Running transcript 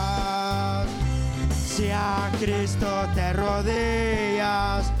Si a Cristo te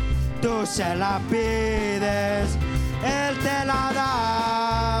rodillas, tú se la pides, Él te la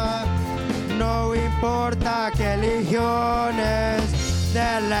da. No importa que legiones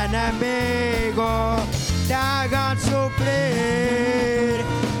del enemigo te hagan sufrir,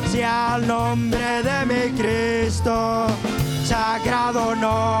 si al nombre de mi Cristo, sagrado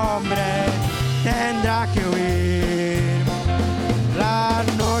nombre, tendrá que huir. La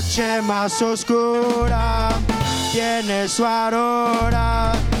noche más oscura tiene su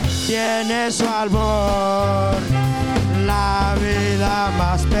aurora, tiene su albor. La vida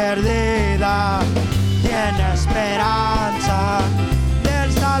más perdida tiene esperanza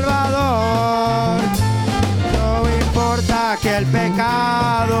del Salvador. No importa que el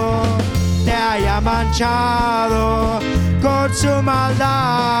pecado te haya manchado con su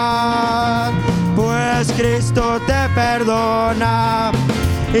maldad, pues Cristo te perdona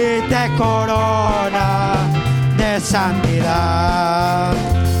y te corona de santidad.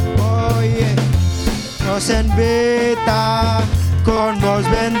 Oye, nos invita con voz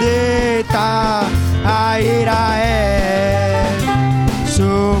bendita a ir a Él.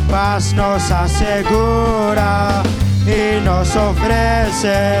 Su paz nos asegura y nos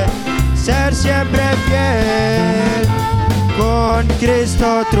ofrece ser siempre fiel. Con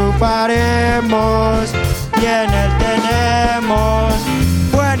Cristo triunfaremos y en Él tenemos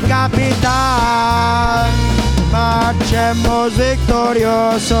buen capitán. Marchemos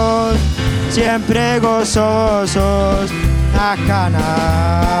victoriosos, siempre gozosos a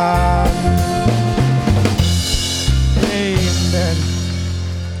Canaán. Amen.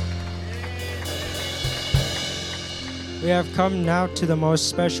 We have come now to the most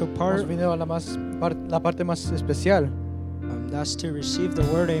special part. Hemos venido a la parte más especial. That's to receive the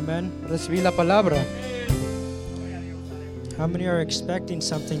word, amen. Recibir la palabra. How many are expecting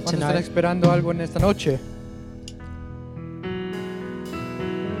something ¿Cuántos están tonight? esperando algo en esta noche?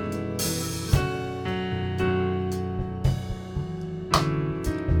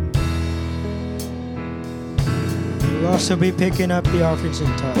 We'll also be picking up the offerings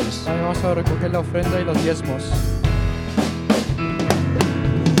and tithes. También vamos a recoger la ofrenda y los diezmos.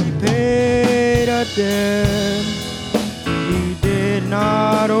 He paid a debt He did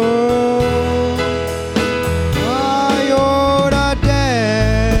not owe. I owed a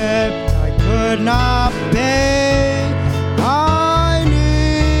debt I could not pay. I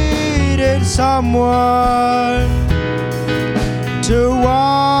needed someone to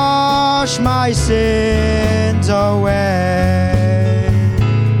wash my sins away.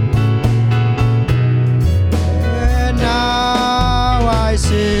 And now I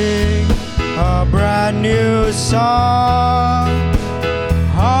sing a brand new song,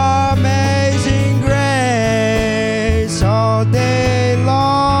 Amazing Grace, all day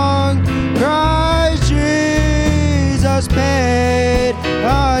long. Christ Jesus paid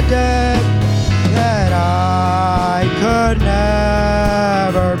a debt that I could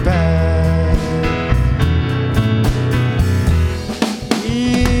never pay.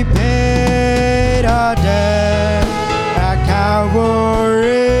 He paid a debt at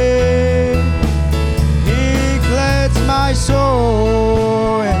Calvary. My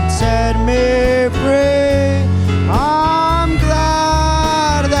soul and set me free. I'm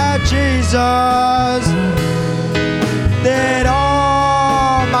glad that Jesus did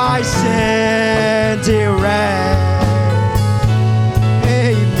all my sins erase.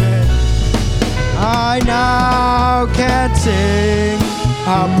 Amen. I now can sing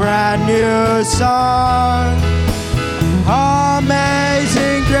a brand new song,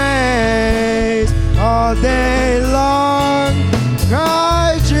 Amazing Grace, all day long.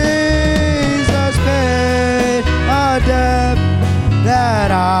 Christ Jesus paid a debt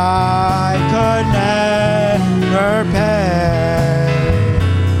that I could never pay.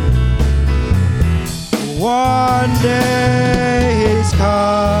 One day He's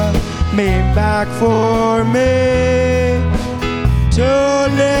coming back for me to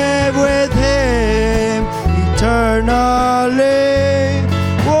live with Him eternally.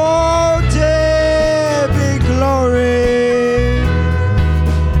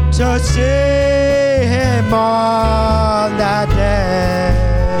 To see Him on that day.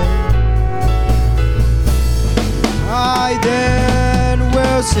 I then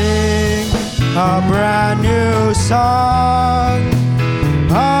will sing a brand new song,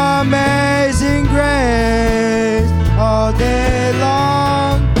 Amazing Grace, all day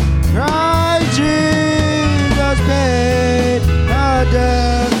long. Christ Jesus paid a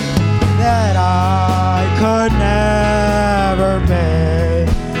debt that I could never pay.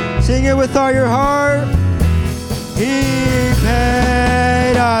 Sing it with all your heart. He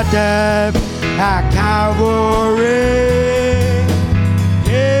paid a debt at Calvary.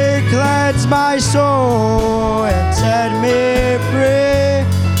 He cleansed my soul and set me free.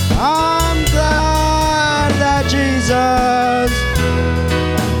 I'm glad that Jesus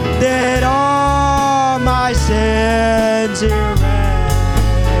did all my sins erase.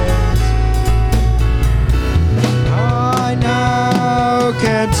 I now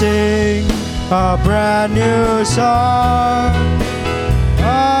can sing a brand new song,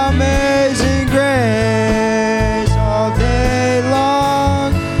 Amazing Grace, all day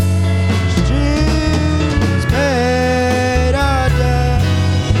long. Jesus paid a debt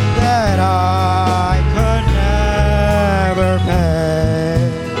that I could never pay.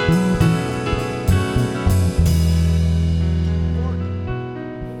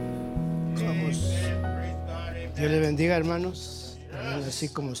 Dios le bendiga, hermanos. Así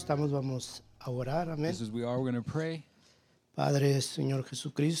como estamos, vamos a orar. Amén. Just as we are, we're going to pray. Padre, Señor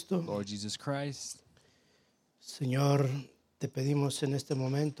Jesucristo, Lord Jesus Christ, Señor, te pedimos en este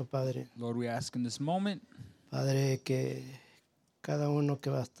momento, Padre, Lord, we ask in this moment, Padre, que cada uno que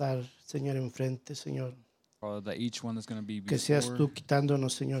va a estar, Señor, enfrente, Señor, Father, that each one that's going to be que seas before, tú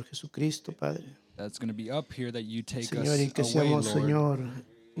quitándonos, Señor Jesucristo, Padre. that's going to be up here, that you take Señor, y que us away, seamos, Lord. Señor,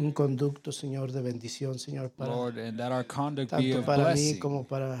 un conducto, Señor, de bendición, Señor, para Lord, and that our conduct be tanto of para mí blessing, como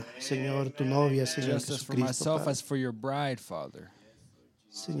para, Señor, tu novia, Señor just as for Jesucristo, myself Padre. as for your bride, Father.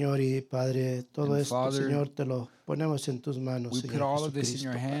 Señor y Padre, todo And esto, Father, Señor, te lo ponemos en tus manos, We put Señor all of this in Jesucristo,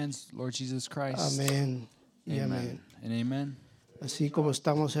 your Padre. hands, Lord Jesus Christ. Amén y amén. Amen. And amen. Así como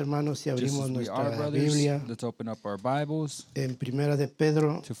estamos, hermanos, y Just abrimos as we nuestra are, brothers, Biblia let's open up our Bibles en Primera de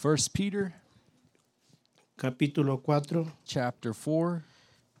Pedro, to 1 Peter capítulo 4, chapter 4,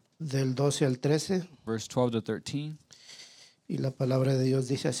 del 12 al 13, verse 12 to 13. y la palabra de Dios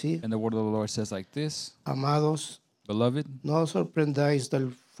dice así: And the word of the Lord says like this, Amados, Beloved, no os sorprendáis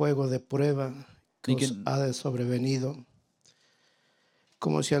del fuego de prueba que os Thinking- ha de sobrevenido,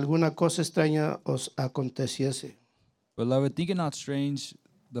 como si alguna cosa extraña os aconteciese, Beloved, think it not strange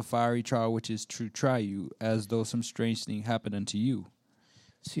the fiery trial which is to try you, as though some strange thing happened unto you.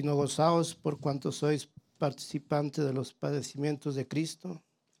 sino gozaos por cuanto sois participantes de los padecimientos de Cristo,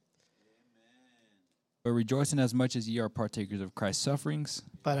 But rejoice in as much as ye are partakers of Christ's sufferings,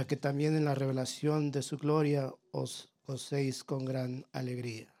 para que también en la revelación de su gloria os gocéis con gran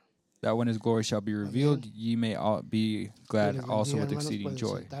alegría. that when his glory shall be revealed, ye may all be glad Dios les also bendiga, with hermanos, exceeding pueden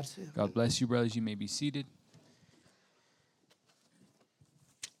joy. sentarse. God bless you, brothers. You may be seated.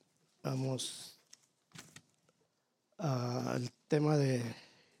 Vamos al tema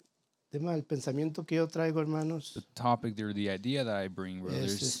del pensamiento que yo traigo, hermanos, The topic there, the idea that I bring,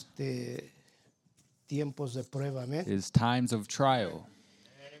 es brothers, tiempos de prueba, amén. is times of trial.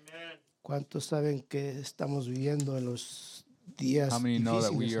 ¿Cuántos saben que estamos viviendo en los días How many know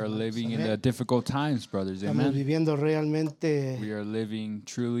that we difíciles, are hermanos? living in Amén. the difficult times, brothers? Estamos Amen. viviendo realmente We are living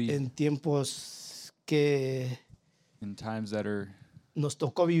truly en tiempos que in times that are nos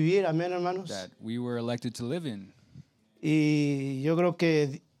tocó vivir, amén, hermanos. that we were elected to live in. Y yo creo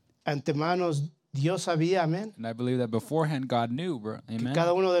que antemanos Dios sabía, amén, And I believe that beforehand God knew, bro. que Amen.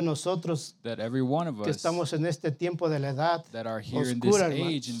 cada uno de nosotros That every one of que us estamos en este tiempo de la edad that are here in this oscura,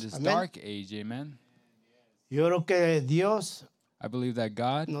 age, in hermanos. this Amén. dark age, amen. Yo creo que Dios I believe that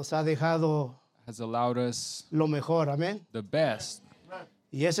God nos ha dejado has allowed us lo mejor, amén. the best.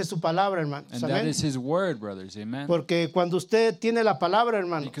 Y esa es su palabra, hermanos, And that amén. is his word, brothers, amen. Porque cuando usted tiene la palabra,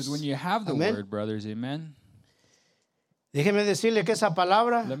 hermanos, Because when you have the Amén. word, brothers, amen, déjeme decirle que esa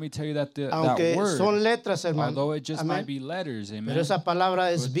palabra, let me tell you that that aunque word, son letras, hermanos, although it just might amén, be letters, amen, pero esa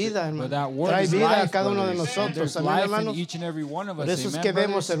palabra es but vida, but hermano. that word Trae is vida a life, cada uno de brothers. And nosotros, there's amén, life in hermanos. each and every one of us, Por eso es amen, que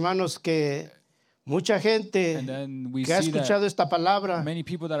vemos, brothers? hermanos, que mucha gente And then we que ha see escuchado that esta palabra, many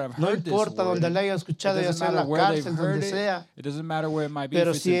people that have no heard this importa word, donde la haya it escuchado, ya doesn't sea en matter la where they've cárcel, heard donde it, sea, it doesn't matter where it might be,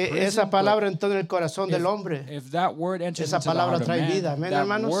 pero if it's si in prison, esa but palabra entró en el corazón del hombre, if that word enters esa into the palabra heart of trae man, vida, amén, that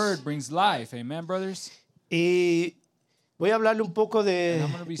hermanos. word brings life, amen, brothers? y voy a hablarle un poco de And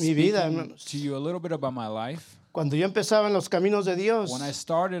I'm going to be mi vida, speaking hermanos. to you a little bit about my life. Cuando yo empezaba en los caminos de Dios, When I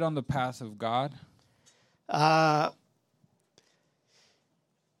started on the path of God,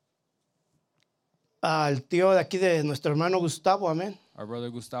 al tío de aquí de nuestro hermano Gustavo, amén. our brother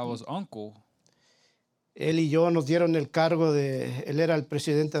Gustavo's uncle, Él y yo nos dieron el cargo de, él era el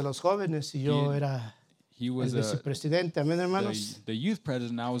presidente de los jóvenes y yo He- era he el was vicepresidente, amén, hermanos. the youth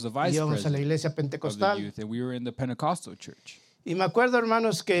president. I was the Y vice íbamos a la president iglesia of the pentecostal. youth, and we were in the Pentecostal church. Y me acuerdo,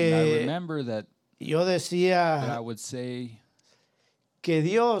 hermanos, And I que remember that yo I decía would say que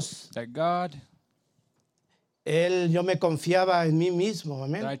Dios, that God, yo me confiaba en mí mismo, that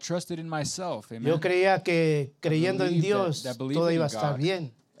amén. I trusted in myself, amen. Yo creía que creyendo en believed Dios that believing todo in iba a estar God,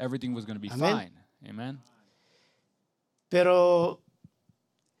 bien. everything was going to be Amén. fine. Amen. Pero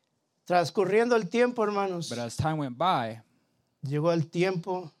transcurriendo el tiempo, hermanos, But as time went by, llegó el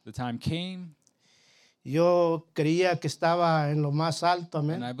tiempo. the time came, Yo creía que estaba en lo más alto, and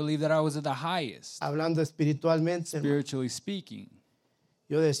amén. I believe that I was at the highest, Hablando espiritualmente, hermano. spiritually speaking.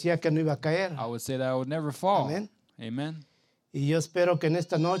 Yo decía que no iba a caer. I would say that I would never fall. Amén. Amen. Y yo espero que en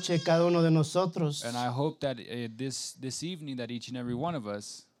esta noche cada uno de nosotros, And I hope that this evening that each and every one of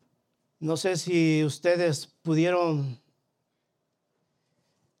us, no sé si ustedes pudieron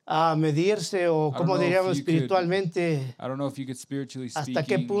medirse o I don't como know if diríamos you could- espiritualmente, I don't know if you could spiritually hasta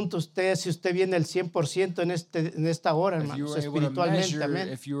qué speaking, punto si usted viene el 100% en esta hora, if you hermanos, were able to espiritualmente, measure amén.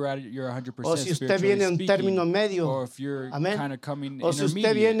 if you were at your 100% O si usted spiritually viene en un término speaking, medio, or if you're amén. kind of coming O si usted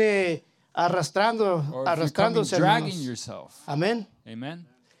intermediate, viene or if you're coming arrastrándose, dragging hermanos. yourself. Amén. Amen.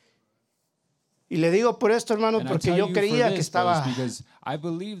 Y le digo por esto, hermanos, And I porque tell yo you for creía que this, estaba, brothers, because I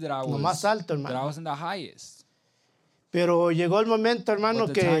believe that I lo más alto, hermano. that I was in the highest. pero llegó el momento, hermano,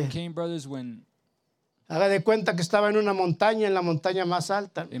 But the time que came, brothers, when haga de cuenta que estaba en una montaña, en la montaña más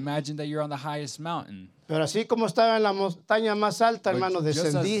alta. imagine that you're on the highest mountain. Pero así como estaba en la montaña más alta, But hermano,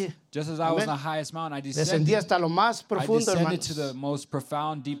 descendí. just as I was Amén. on the highest mountain, I Descendí hasta lo más I profundo, descended hermanos. to the most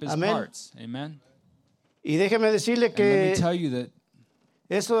profound, deepest Amén. parts. Amen. Y déjeme decirle And let me que tell you that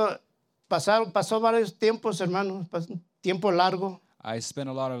eso pasó varios tiempos, hermanos, un tiempo largo, I spent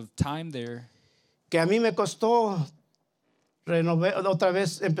a lot of time there, que a mí me costó otra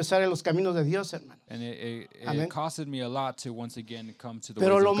vez empezar en los caminos de Dios, hermano. and it Amén. costed me a lot to once again come to the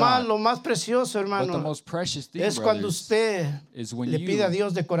Pero ways lo of God. más precioso, But the hermano, most precious thing, es cuando brothers, usted is when le pide a you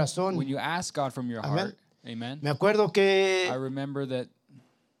Dios de corazón. when you ask God from your Amén. heart. Amen. Me acuerdo que, I remember that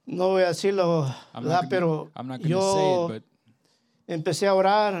no voy a decirlo, I'm ¿verdad? not Pero going to yo say it, empecé a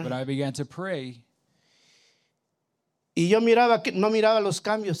orar but I began to pray, y yo no miraba los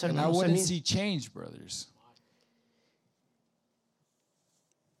cambios, and I hermanos, en wouldn't mí. see change, brothers.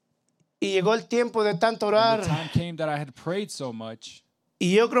 Y llegó el tiempo de tanto And the orar. time came that I had prayed so much.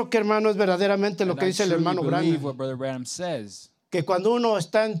 Y yo creo que, hermano, es verdaderamente lo And que I dice el truly hermano believe Branham, what Brother Branham says. que cuando uno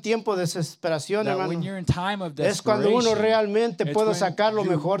está en tiempo de desesperación, That when hermano, you're in time of es cuando uno desperation, realmente it's puede when sacar lo you-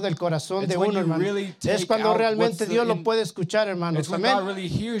 mejor del corazón it's de when uno, you hermano. really Es take cuando out realmente what's Dios lo in- puede escuchar, hermanos. it's when Amén. God really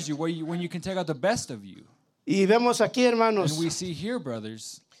hears you, when you can take out the best of you. Y vemos aquí, hermanos. And we see here,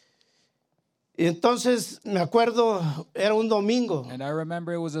 brothers, Y entonces me acuerdo, era un domingo and I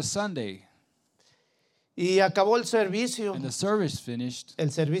remember it was a Sunday, y acabó el servicio, and the service finished, el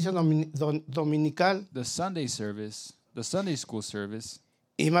servicio dominical. the Sunday service, the Sunday school service,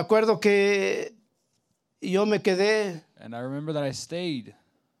 Y me acuerdo que yo me quedé and I remember that I stayed.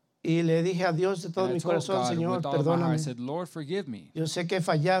 y le dije a Dios de todo And I mi told corazón, God Señor, with all of my heart, I perdóname. said, Lord, forgive me. Yo sé que he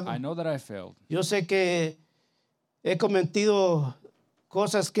fallado. I know that I failed. Yo sé que he cometido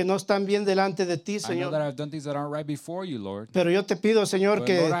cosas que no están bien delante de ti, I know Señor. that I've done things that aren't right before you, Lord. Pero yo te pido, Señor, But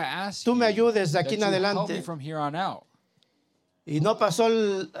que Lord, I ask tú me you ayudes de that aquí en you help me adelante. from here on out. Y no pasó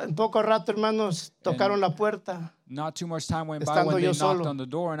en poco rato, hermanos, tocaron la puerta. Not too much time went by Estando when yo they knocked solo. on the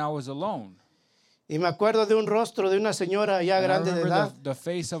door and I was alone. Y me acuerdo de un rostro de una señora ya And I grande de edad. remember the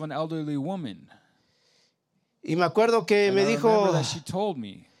face of an elderly woman. Y me acuerdo que And me I dijo, remember that she told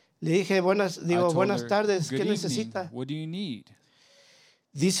me, le dije, I buenas told her, tardes, "Good ¿qué evening. necesita? What do you need?"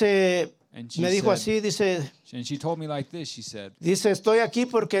 Dice, And she me dijo said- así, dice, And she told me like this, she said, estoy aquí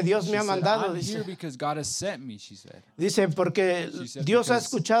porque Dios she me ha said, mandado. I'm here Dice, because God has sent me, she said. porque She said, Dios ha because-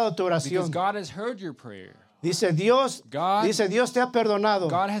 escuchado tu Because oración. God has heard your prayer. Dice, Dios te ha perdonado.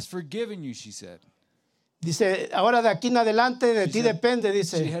 God has forgiven you, she said. Dice, ahora de aquí en adelante de She ti said- depende, She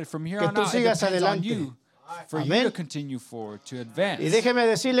dice, had from here que on tú out, it sigas depends on adelante. you for you Amén. to continue forward, to advance. Y déjeme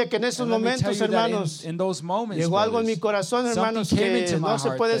decirle que en esos And let me tell momentos, you that hermanos, in those moments, llegó algo en mi brothers, corazón, something hermanos, came que into my no se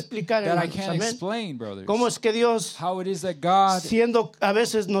heart puede that, explicar, that I hermanos. can't Amén. explain, brothers. ¿Cómo es que Dios, How it is that God, siendo a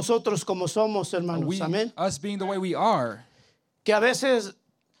veces nosotros como somos, hermanos, amén, us being the way we are, que a veces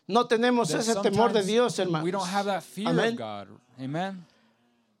no tenemos that ese temor de sometimes Dios, hermanos. we don't have that fear Amén. of God. Amen.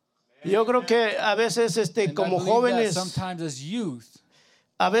 Yo creo que a veces, And como I believe that jóvenes, sometimes as youth,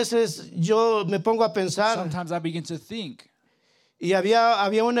 a veces yo me pongo a pensar, sometimes I begin to think. y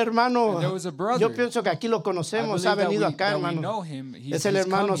había un hermano, And there was a brother. yo pienso que aquí lo I conocemos, believe ha that venido we, acá, that we hermano. know him. Es el he's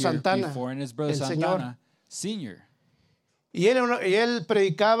come hermano here Santana, before, and his brother el Señor. Santana, Senior. Y él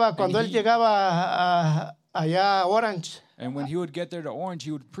predicaba cuando él llegaba allá a Orange. And when he would get there to Orange,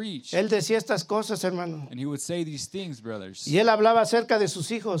 he would preach. Él decía estas cosas, hermano. And he would say these things, brothers. Y él hablaba acerca de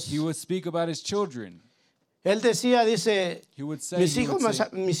sus hijos. He would speak about his children. Él decía, dice, He would say, mis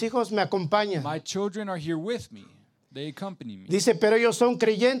hijos me acompañan. my children are here with me. They accompany me. Dice, pero ellos son He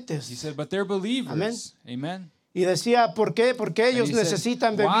creyentes. said, but they're believers. Amén. Amen. Y decía, ¿por qué? Porque ellos he said,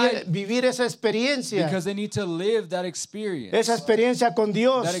 necesitan why? vivir esa experiencia. Because they need to live that experience. Esa experiencia con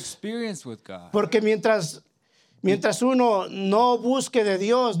Dios. That experience with God. Porque mientras uno no busque de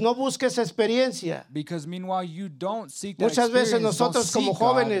Dios, no busque esa experiencia. Because meanwhile you don't seek that Muchas veces experience, nosotros don't como seek God.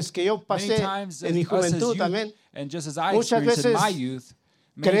 jóvenes que yo Many pasé times en mi as us as juventud youth, también, and just as I muchas experienced in veces my youth,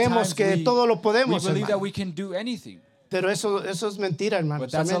 many creemos times que todo lo we podemos, believe that hermano. we can do anything. Pero eso es mentira, hermano.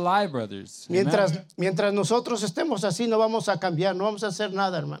 But that's a lie, brothers. Amen. Mientras nosotros estemos así, no vamos a cambiar, no vamos a hacer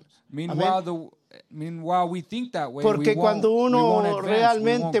nada, hermanos. Meanwhile, we think that way. Porque cuando we uno won't advance,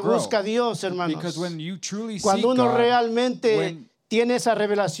 realmente we won't grow. busca a Dios, hermanos, Because when you truly cuando seek uno God, realmente tiene esa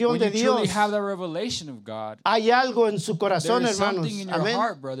revelación when de you truly Dios, have that revelation of God, hay algo en su corazón, there is hermanos, something in your amén,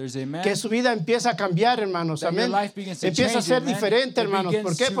 heart, brothers, amen, que su vida empieza a cambiar, hermanos, that your amén. life begins to Empieza a change, ser amen. diferente, It hermanos. ¿Por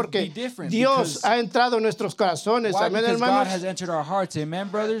begins qué? to Porque be different, Dios because- ha entrado en nuestros corazones, Why? amén, Because God hermanos. has entered our hearts, amen,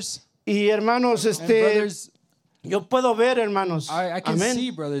 brothers. Y hermanos, And brothers, yo puedo ver, hermanos, I can amén.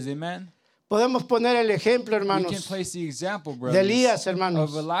 see, brothers, amen. Podemos poner el ejemplo, We can hermanos. place the example, de brothers, Elías,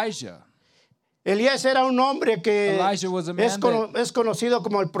 hermanos. of Elijah. Elías era un hombre que Elijah was a man es conocido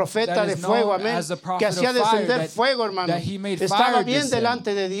como el profeta that de is fuego, known amén, as the prophet que hacía of fire, descender that- fuego, hermano. that he made Estaba fire bien descend.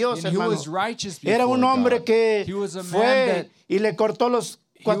 delante de Dios, And he hermano. was righteous Era un before hombre God. que He was a man fue that- y le cortó los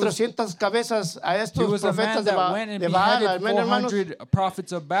 400 cabezas a He estos was a profetas man de, that went and de Baal, beheaded amén, hermanos. 400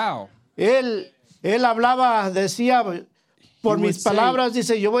 prophets of Baal. Él hablaba, decía, por He mis would say- palabras,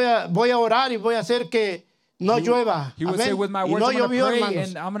 dice, yo voy a orar y voy a hacer que no llueva. He would say, Amén. with my Y words, no I'm going to llovió, pray hermanos.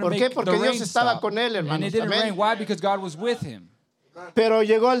 and I'm going to ¿Por qué? make Porque the Dios rain estaba stop. con él, And hermanos. it didn't Amén. rain. Why? Because God was with him. Pero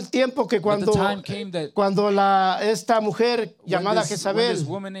llegó el tiempo que But the time came that cuando esta mujer llamada when this Jezabel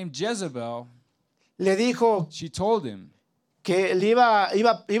woman named Jezebel, le dijo she told him que le iba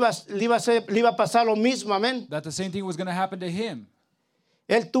a pasar lo mismo, amén. that the same thing was going to happen to him.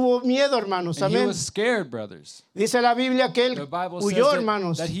 Él tuvo miedo, hermanos, And he amén. was scared, brothers. Dice la Biblia que The él Bible huyó, says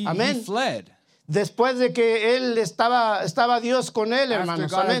hermanos, that he amén. fled. Después de que él estaba Dios con él, After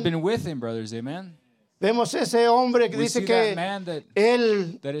hermanos, God had amén. been with him, brothers. Amen. Vemos ese hombre que We dice see que that man that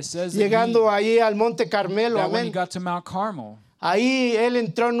it says that llegando ahí al Monte Carmelo, that when he amén. got to Mount Carmel, Ahí él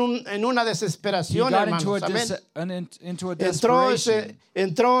entró en una he desesperación, got into hermanos, a, amén. into a Entró desperation.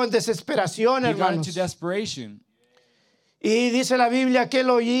 en desesperación, He got hermanos. into desperation. Y dice la Biblia que él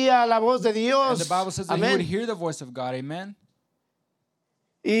oía la voz de And Dios. the Bible says that he would Amén. hear the voice of God. Amen.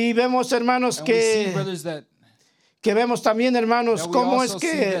 Y vemos, hermanos, And we see, que brothers, that vemos también, hermanos, we cómo also es see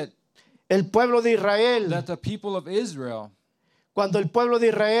que el pueblo de Israel, that the people of Israel, cuando el pueblo de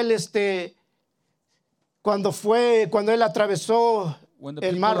Israel, cuando él atravesó when the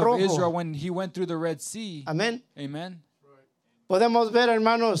el people Mar of Rojo, Israel, when he went through the Red Sea, amén. amen, Podemos ver,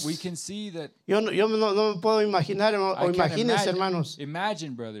 hermanos, we can see that. yo no me puedo imaginar, o I can't imagínense, hermanos,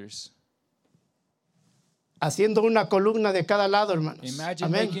 imagine, brothers, haciendo una columna de cada lado, hermanos. imagine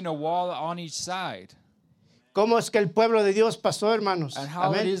Amén. making a wall on each side. ¿Cómo es que el pueblo de Dios pasó, hermanos? And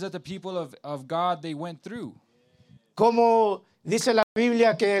how it Amén. is that the people of God, they went through. Como dice la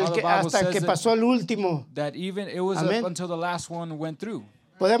Biblia que, How the Bible hasta says que that- pasó el último. That even it was Amén. up until the last one went through.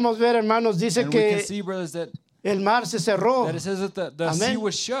 Podemos ver, hermanos, dice And we que can see, brothers, that el mar se cerró. it says that the Amén. sea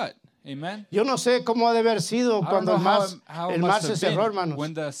was shut. Amen. Yo no sé cómo ha de haber sido I don't cuando know how it el mar must se have cerró, been hermanos.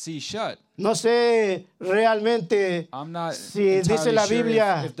 when the sea shut. No sé realmente I'm not si dice entirely la sure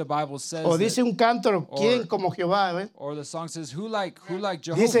Biblia if the Bible says o dice that, un canto, ¿quién como Jehová? or the song says, who like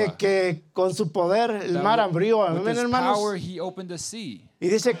Jehovah? Dice que con su poder el That mar with abrió, amén, his hermanos. power he opened the sea. Y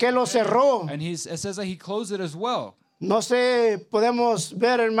dice que lo cerró. And it says that he closed it as well. No sé, podemos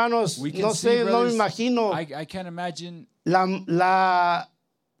ver, hermanos, We can no see, sé, no me brothers, imagino I can't imagine,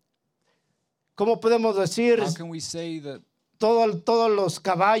 ¿cómo podemos decir? how can we say that Todos los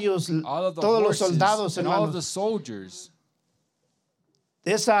caballos, all of the todos los horses soldados, and all of the hermanos. soldiers,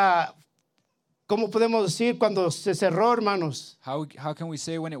 ¿Cómo podemos decir cuando se cerró, hermanos? how can we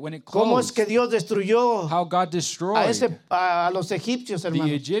say when it ¿Cómo es closed, que Dios destruyó how God destroyed a los egipcios, the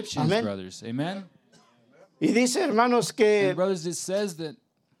hermanos? Egyptians, Amén. brothers? Amen. Y dice, hermanos, que And brothers, it says that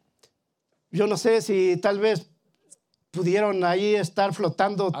yo no sé si tal vez pudieron ahí estar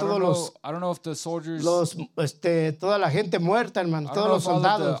flotando todos I don't know if the soldiers, toda la gente muerta, hermanos, I don't todos know los if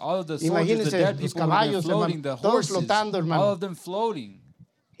soldados. all of the soldiers, the Imagínense dead los people would have been caballos, floating, the hermanos, todos horses, flotando, all hermano. of them floating.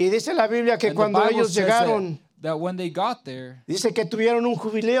 Y dice la Biblia que And the cuando Bible ellos says llegaron, that when they got there, dice que tuvieron un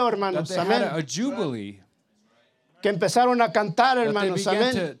jubileo, that hermanos, they had amén. a jubilee, Que empezaron a cantar, that they hermanos, began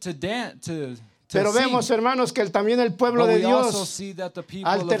amén. to dance, to Pero sing. vemos, hermanos, que también el pueblo But de we also Dios, see that the people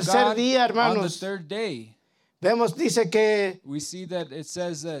al of tercer God, día, on the hermanos, third day, vemos, dice we see that it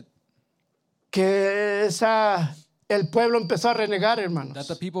says that el pueblo empezó a renegar, hermanos.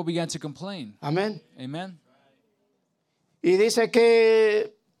 the people began to complain. Amén. Amen. Y dice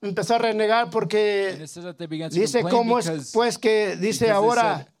que empezó a renegar porque And it says that they began to dice complain cómo es because, pues que dice because they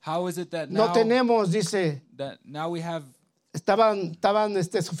ahora said, how is it that no now, tenemos, dice, that now we have, estaban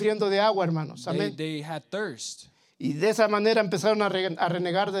sufriendo de agua, hermanos. Amén. they had thirst. Y de esa manera empezaron a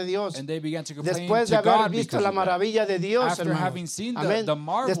renegar de Dios. And they began to complain Después de to haber God visto because la of that. maravilla de Dios, After having hermanos. seen Amén. the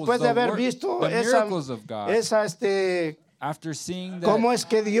marvels, Después de haber visto the miracles of God, after seeing that, cómo es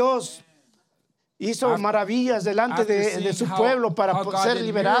que Dios hizo maravillas delante de su pueblo para ser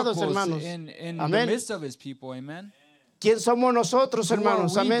liberados, hermanos. In Amén. the midst of his people, amen. ¿Quién somos nosotros, Who are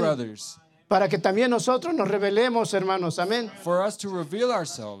hermanos? we, Amén. brothers? Para que también nosotros nos revelemos, hermanos. Amén. For us to reveal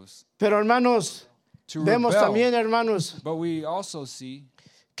ourselves, Pero, hermanos, to vemos rebel. también, hermanos, But we also see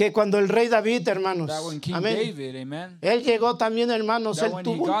que cuando el rey David, hermanos, that when King amén, David, amen, él llegó también, hermanos, that él when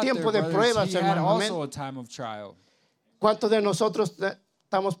he tuvo un got tiempo there, de brothers, pruebas, he had hermanos. also Amén. a time of trial. ¿Cuántos de nosotros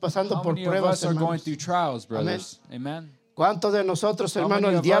estamos pasando How por many of pruebas, us are going hermanos? through trials, brothers? Amen. ¿Cuántos de nosotros, How hermanos,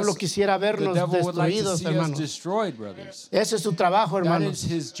 many el of diablo us, quisiera the vernos devil would like to destruidos, see us hermanos? destroyed, brothers? Ese es su trabajo, That hermanos.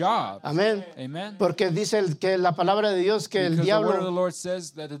 is his job. Amén. Amen. Porque dice que la palabra de Dios que el Because the word of the diablo Lord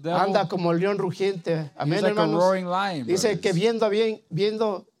says that the devil anda como león rugiente. is Amén, like a hermanos. roaring lion, Dice que brothers.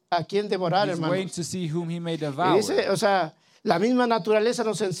 viendo a quién devorar, He's waiting hermanos. to see whom he may Y devour. dice, o sea, la misma naturaleza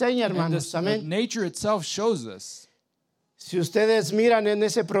nos enseña, And hermanos. Amén. nature itself shows us. Si ustedes miran en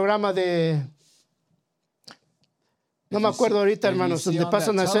ese programa de... No me acuerdo ahorita, if you hermanos, see donde on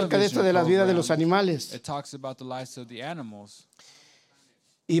pasan that acerca de esto de las vidas de los television animales. It talks about the lives of the animals.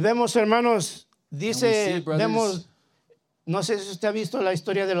 Y vemos, hermanos, And we dice, see, brothers, vemos, no sé si usted ha visto la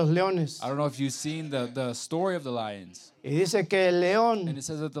historia de los leones. I don't know if you've seen the story of the lions. Y dice que el And león it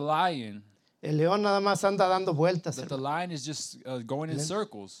says that the lion nada más anda dando vueltas, that the hermano. lion is just going in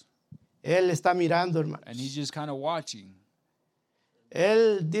circles. Él está mirando, hermano. And he's just kind of watching.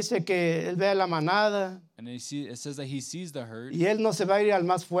 Él dice que él ve a la manada And it says that he sees the herd. y él no se va a ir al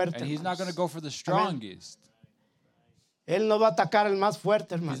más fuerte, And he's not going to hermanos. go for the strongest. Él no va a atacar al más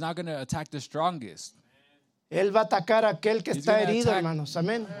fuerte, He's hermano. not going to attack the strongest. Él va a atacar a aquel que He's está gonna herido, attack hermanos.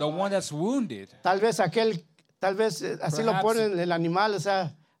 Amén. the one that's wounded. Tal vez así lo Perhaps- ponen el animal, o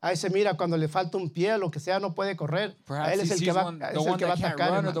sea, ahí se mira cuando le falta un pie o lo que sea, no puede correr. A Perhaps él he es el sees que va, the es el one que va a that can't atacar,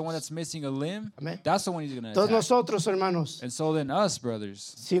 run or the hermanos. one that's missing a limb. Amén. That's the one he's going to Todos attack. nosotros, hermanos, And so then us,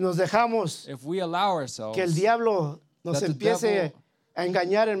 brothers, si nos dejamos if we allow ourselves que el diablo nos that the empiece devil a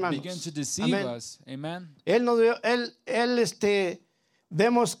engañar, hermanos. begin to deceive Amén. us, amen,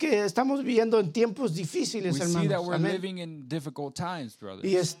 Vemos que estamos viviendo en tiempos difíciles, we see that hermanos. we're Amén. living in difficult times, brothers.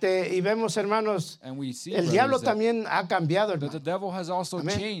 Y vemos, hermanos, And we see, el diablo brothers, that también ha cambiado, the hermano. devil has also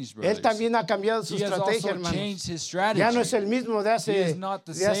Amén. changed, brothers. Él también ha cambiado su He has estrategia, also changed hermanos. his strategy. Ya no es el mismo de He is not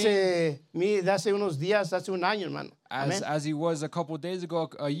the hace unos días, hace un año, hermano. Amén. as he was a couple of days ago,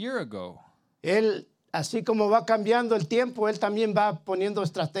 a year ago. Él, así como va cambiando el tiempo, él también va poniendo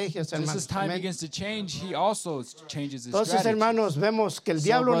estrategias, Just as hermanos. time Amén. begins to change, he also changes his Entonces, strategy. hermanos, vemos que el So,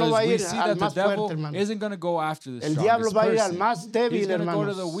 diablo no va a brothers, we ir see al that the más devil fuerte, hermano. isn't going to go after the El diablo strongest va a ir al person. más He's débil, going to go to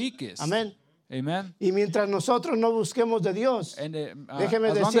hermanos. the weakest. Amén. Amen. Y mientras nosotros no busquemos de Dios, And déjeme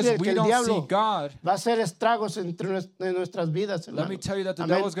as long decirle as que we el don't diablo see God, va a hacer estragos en nuestras vidas, let me hermanos. tell you that the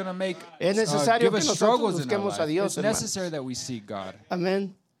Amén. devil is going to make Es necesario give que us nosotros struggles in our busquemos a life. Dios, It's hermanos. necessary that we seek God.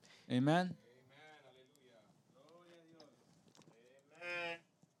 Amén. Amen.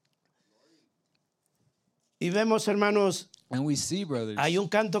 Y vemos, hermanos, And we see, brothers, hay un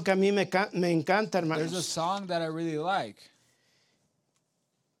canto que a mí me encanta, there's a hermanos. song that I really like.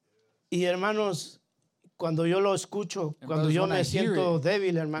 Y hermanos, cuando yo lo escucho, And cuando brothers, yo when I me hear siento it,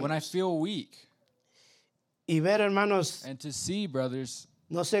 débil, When I hermanos, feel weak, y ver, hermanos, and to see, brothers,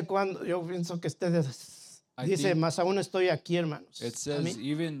 no sé cuándo, yo pienso que ustedes, I dice, think más aún estoy aquí, hermanos. it says,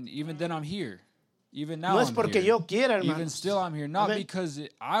 Amén. even then I'm here. Even now No es I'm porque here. yo quiera, Even hermanos. still I'm here. Not Amén. because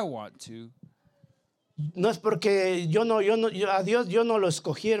I want to. No es porque a Dios yo no lo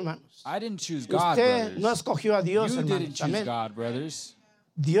escogí, hermanos. I didn't choose God, Usted brothers. no escogió a Dios, You didn't hermanos. choose Amén. God, brothers.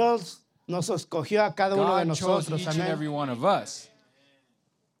 Dios nos escogió a cada uno de God chose nosotros. each and every Amén. one of us.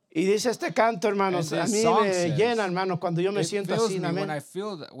 Y dice este canto, hermanos, And a this mí song me says, llena, hermano, cuando yo me It siento fills así. me when I Amén.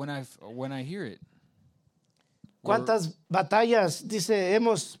 feel that, when I hear it. ¿Cuántas batallas, dice,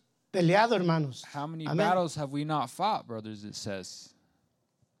 hemos peleado, hermanos? How many Amén. battles have we not fought, brothers, it says.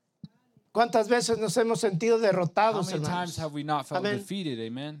 ¿Cuántas veces nos hemos sentido How derrotados, many times hermanos? have we not felt Amén. defeated,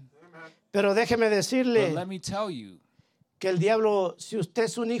 amen? Pero déjeme But decirle let me tell you que el diablo, si usted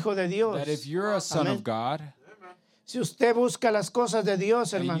es un hijo de Dios, that if you're a son Amén. of God, si usted busca las cosas de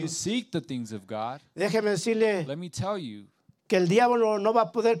Dios, and you hermanos, seek the things of God, déjeme decirle let me tell you que el diablo no va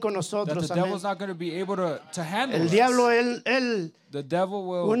a poder con that nosotros. the Amén. devil's not going to be able to handle El us. diablo, él, The devil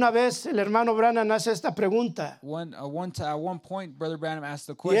will. una vez el hermano Branham hace esta pregunta. At one point, Brother Branham asked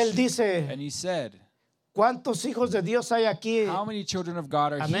the Y él question, dice, and he said, ¿cuántos hijos de Dios hay aquí? how many children of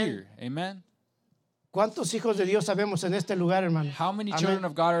God are Amén. here? Amen? ¿Cuántos hijos de Dios sabemos en este lugar, hermano? How many Amén. children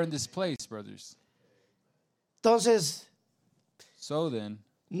of God are in this place, brothers? Entonces, So then,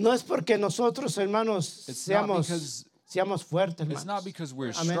 no es porque nosotros, hermanos, It's not seamos fuertes, it's not hermanos. because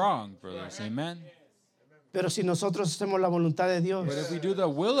we're Amén. strong, brothers. Amen? Pero si nosotros hacemos la voluntad de Dios, But if we do the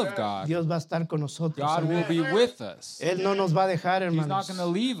will of God, Dios va a estar con nosotros. God will Amén. be with us. Él no nos va a dejar, He's not hermanos. going to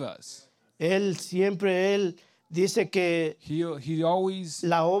leave us. Él dice que He always,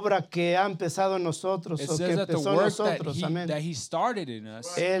 la obra que ha empezado en nosotros it o que says that the empezó en work nosotros, amén, that he started in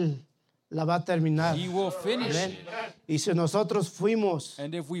us, Él la va a terminar. he will finish Amén. it. Y si nosotros fuimos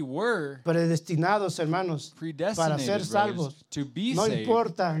And if we were predestinados, hermanos, para ser predestinated, salvos, brothers, to be no saved,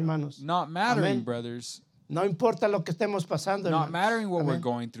 importa, hermanos, not mattering, Amén. brothers, no importa lo que estemos pasando, not hermanos, mattering what we're amén,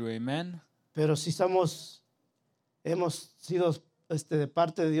 going through, amen? pero si hemos sido de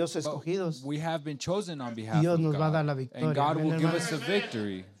parte de Dios But escogidos, we have been chosen on behalf Dios of nos va a dar God, la and victoria. God Amén, will give hermano. us the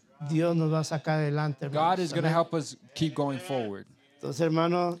victory. Dios nos va a sacar adelante, hermanos. God is going to Amén. help us keep going forward. Entonces,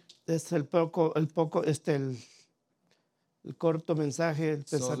 hermano, es el corto mensaje, el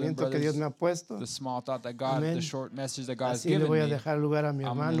So then, pensamiento que Dios brothers, me ha puesto. The small thought that God, Amén. the short message that God has Así le given voy a me, dejar lugar a mi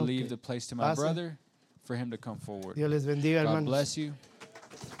I'm going to hermano. leave Que the place to my pase. brother for him to come forward. Dios les bendiga, God hermanos. bless you.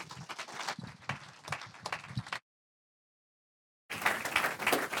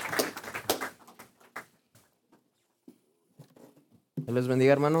 Dios les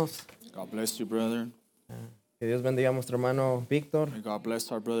bendiga, hermanos. God bless you, brother. Que Dios bendiga a nuestro hermano Víctor. May God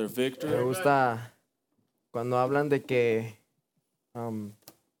bless our brother Me Victor. gusta cuando hablan de que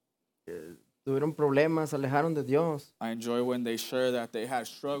tuvieron problemas, se alejaron de Dios, I enjoy when they share that they had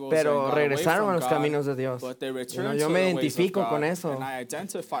struggles pero and got away regresaron a from los God, caminos de Dios. but they You know, returned yo to me the ways of identifico con God, eso. and I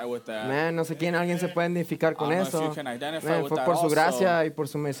identify with that. Man, no sé quién alguien se puede identificar con I don't know eso. if you can identify Man, with fue that por su also. gracia y por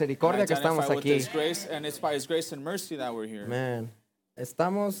su I misericordia que estamos identify with aquí. His grace, and it's by His grace and mercy that we're here. Man,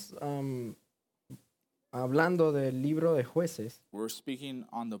 estamos hablando del libro de Jueces. We're speaking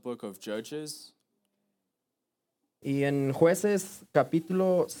on the book of Judges, Y en Jueces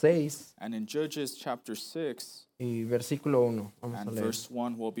capítulo 6 and in Judges chapter 6 y versículo 1. Vamos a and leer. verse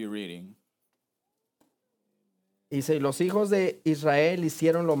 1 we'll be reading. Dice, y los hijos de Israel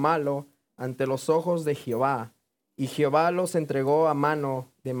hicieron lo malo ante los ojos de Jehová, y Jehová los entregó a mano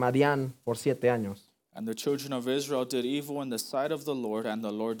de Madián por 7 años. And the children of Israel did evil in the sight of the Lord, and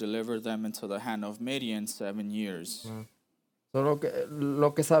the Lord delivered them into the hand of Midian 7 years. So,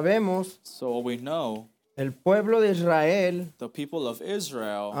 lo que sabemos, So we know el pueblo de Israel, the people of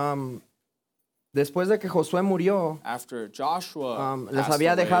Israel, después de que Josué murió, after Joshua les passed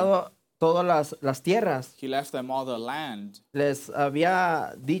había away, dejado todas las tierras. he left them all the land. Les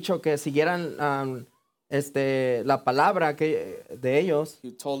había dicho que siguieran la palabra de ellos.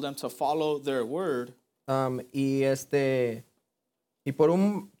 He told them to follow their word, Y por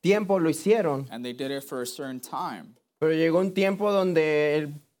un tiempo lo hicieron, and they did it for a certain time. pero llegó un tiempo donde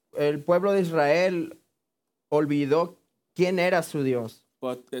el pueblo de Israel olvidó quién era su Dios.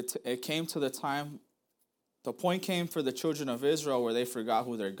 But it came to the point came for the children of Israel where they forgot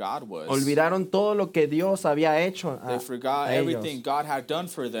who their God was. Olvidaron todo lo que Dios había hecho They forgot a ellos. everything God had done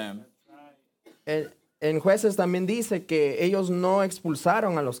for them. En Jueces también dice que ellos no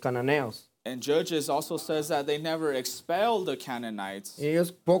expulsaron a los cananeos. And Judges also says that they never expelled the Canaanites.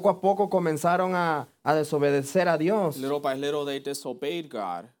 Ellos poco a poco comenzaron a desobedecer a Dios. Little by little, they disobeyed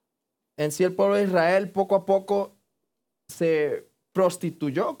God. En sí, el pueblo de Israel poco a poco se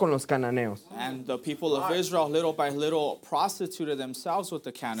prostituyó con los cananeos. And the people of Israel, little by little, prostituted themselves with the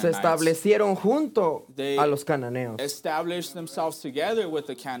Se Canaanites. establecieron junto They a los cananeos. established themselves together with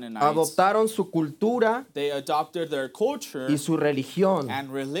the Canaanites. Adoptaron su cultura They adopted their culture y su religión.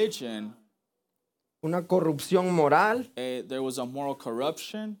 and religion. Una corrupción moral. There was a moral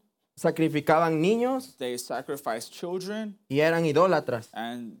corruption. Sacrificaban niños They sacrificed children y eran idólatras.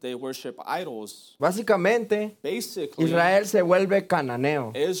 and they worship idols. Básicamente, Basically, Israel se vuelve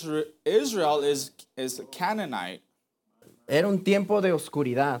cananeo. Israel is Canaanite. Era un tiempo de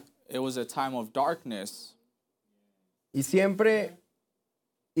oscuridad. It was a time of darkness. Y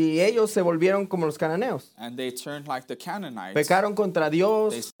ellos se volvieron como los cananeos. And they turned like the Canaanites. Pecaron contra They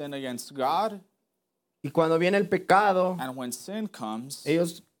Dios. sinned against God. Y cuando viene el pecado, And when sin comes,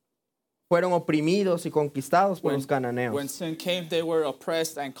 ellos fueron oprimidos y conquistados por los when cananeos. sin came, they were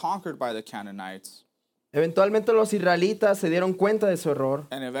oppressed and conquered by the Canaanites. Eventualmente los israelitas se dieron cuenta de su error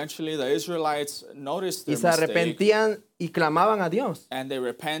And eventually the Israelites noticed y their se mistake. arrepentían y clamaban a Dios. And they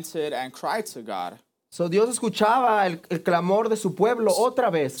repented and cried to God. So Dios escuchaba el clamor de su pueblo otra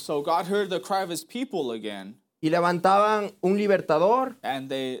vez So God heard the cry of his people again. y levantaban un libertador, And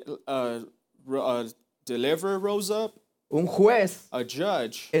they deliverer rose up, un juez a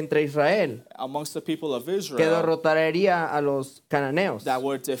judge entre Israel amongst the people of que Israel derrotaría a los cananeos. that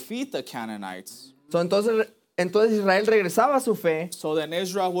would defeat the Canaanites. So, entonces Israel regresaba a su fe, So then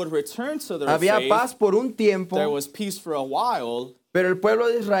Israel would return to their había faith. paz por un tiempo, There was peace for a while, pero el pueblo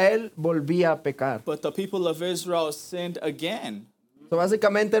de Israel volvía a pecar. but the people of Israel sinned again. So,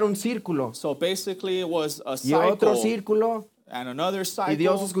 básicamente era un círculo So basically it was a y otro cycle círculo, and another y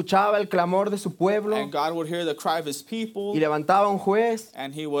Dios cycle, escuchaba el clamor de su pueblo and God would hear the cry of his people, y levantaba un juez.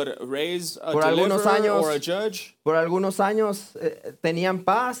 and he would raise a Por algunos deliverer años- or a judge, Por algunos años tenían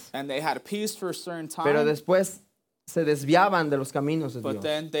paz, and they had peace for a certain pero time, después se desviaban de los caminos de but Dios.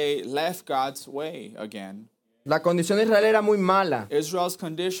 then they left God's way again. La condición de Israel era muy mala. Israel's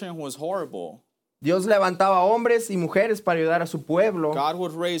condition was horrible. Dios levantaba hombres y mujeres para ayudar a su pueblo, God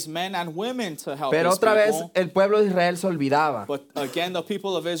would raise men and women to help pero his otra vez people, el pueblo de Israel se olvidaba. but again the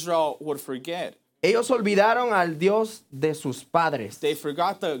people of Israel would forget. Ellos olvidaron al Dios de sus padres. They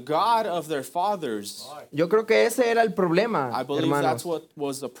forgot the God of their fathers. Yo creo que ese era el problema, I believe hermanos, that's what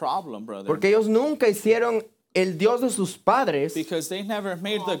was the problem, brother. porque ellos nunca hicieron el Dios de sus padres Because they never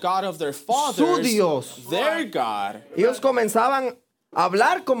made the God of their su fathers Dios. their God. Ellos comenzaban a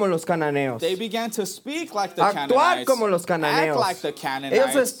hablar como los cananeos, They began to speak like the actuar Canaanites, como los act cananeos. like the Ellos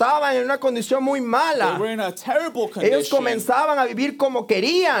Canaanites. estaban en una condición muy They mala. were in a terrible Ellos condition. comenzaban a vivir como They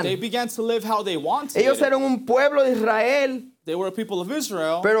querían. began to live how they wanted. Ellos eran un pueblo de Israel, They were a people of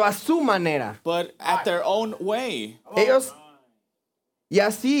Israel, pero a su manera. but at their own way. Ellos, y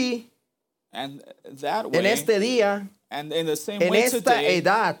así, And that en way, este día, and in the same en way esta today,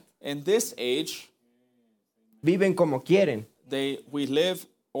 edad, in this age, viven como quieren. they live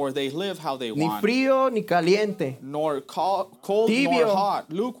how they Ni want. frío ni caliente. Nor cold Tibio. nor hot,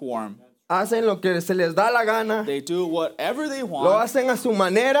 lukewarm. Hacen lo que se les da la gana. They do whatever they Lo want. hacen a su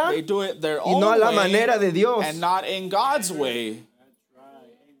manera They do it their y own no a la way manera de Dios. and not in God's way.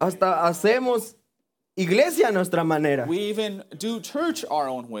 Hasta hacemos iglesia a nuestra manera. We even do church our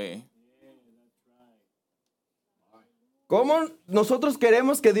own way. ¿Cómo nosotros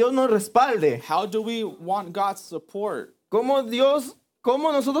queremos que Dios nos respalde? How do we want God's support? ¿Cómo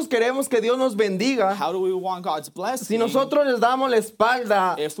nosotros queremos que Dios nos bendiga How do we want God's si blessing nosotros les damos la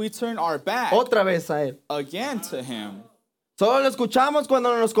espalda if we turn our back otra vez a Él? again to Him? Solo lo escuchamos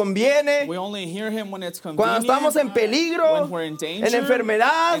cuando nos conviene, We only hear Him when it's cuando convenient, estamos en peligro, when we're in danger, en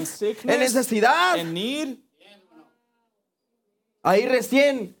enfermedad, in sickness, en necesidad. in need. Ahí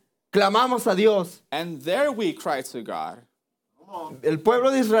recién clamamos a Dios. And there we cry to God. El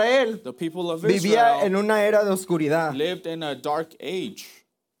pueblo de Israel The people of vivía en Israel una era de oscuridad, lived in a dark age,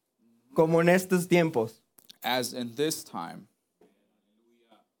 como en estos tiempos. as in this time.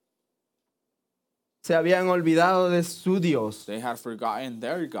 Se habían olvidado de su Dios. They had forgotten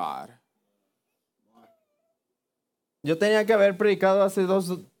their God. Yo tenía que haber predicado hace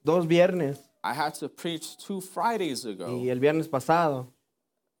dos viernes I had to preach 2 Fridays ago y el viernes pasado,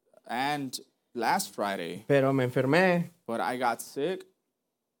 and last Friday, pero me enfermé but I got sick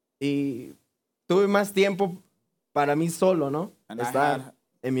y tuve más tiempo para mí solo, ¿no? And I Estar had-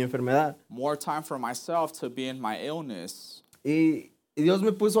 en mi enfermedad. more time for myself to be in my illness. Y Dios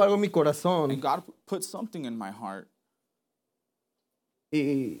me puso algo en mi corazón And God put something in my heart.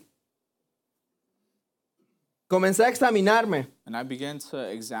 y comencé a examinarme. And I began to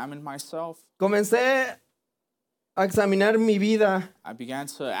examine myself. Comencé a examinar mi vida I began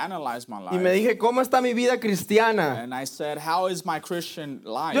to analyze my y me life. dije, ¿cómo está mi vida cristiana? And I said, how is my Christian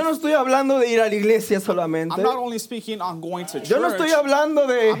life? Yo no estoy hablando de ir a la iglesia solamente. I'm not only speaking on going to church. Yo no estoy hablando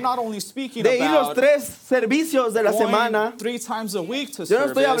I'm not only speaking de ir los about 3 servicios de la going semana. 3 times a week to Yo no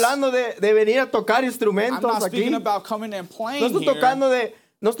estoy service. hablando de venir a tocar I'm instrumentos not aquí. speaking about coming and No playing estoy here. tocando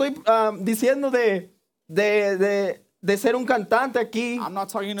no estoy diciendo de ser un cantante aquí, I'm not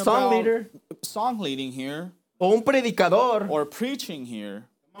talking song about leader, song leading here o un predicador. or preaching here.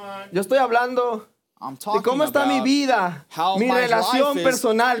 Yo estoy hablando I'm de talking cómo está mi about vida, how mi my relación life is,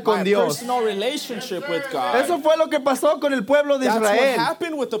 personal con my Dios. personal relationship with God. Eso fue lo que pasó con el pueblo de That's what Israel.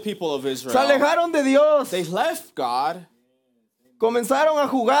 happened with the people of Israel. Se alejaron de Dios, They left God. comenzaron a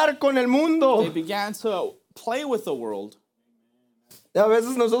jugar con el mundo. They began to play with the world. Y a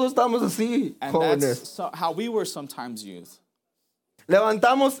veces nosotros estamos así, And jóvenes. that's how we were sometimes youth.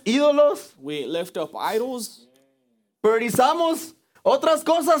 Levantamos ídolos, We lift up idols. priorizamos otras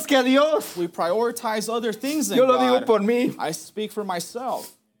cosas que a Dios. We prioritize other things than Yo lo digo God. por mí. I speak for myself.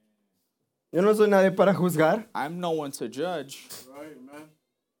 Yo no soy nadie para juzgar. I'm no one to judge.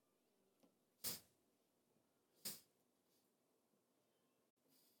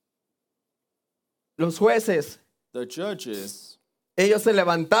 Los jueces, The judges, ellos se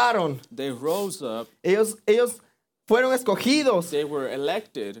levantaron. they rose up. Ellos fueron escogidos. They were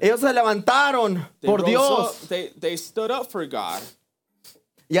elected. Ellos se levantaron They por rose Dios. up. They stood up for God.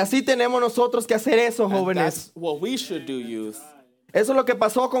 Y así tenemos nosotros que hacer eso, And jóvenes. that's what we should do, youth. Eso es lo que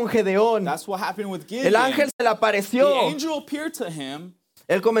pasó con Gedeón. That's what happened with Gideon. El ángel se le The apareció. angel appeared to him.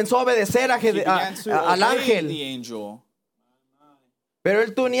 Él comenzó a obedecer He began to al obey ángel. the angel. Pero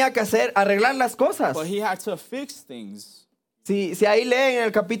él tenía que arreglar las cosas. But he had to fix things. Si ahí leen en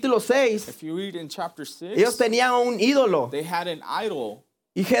el capítulo 6, If you read in chapter 6, ellos tenían un ídolo. they had an idol.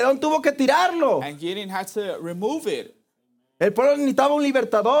 Y Gedeón tuvo que tirarlo. And Gideon had to remove it. El pueblo necesitaba un The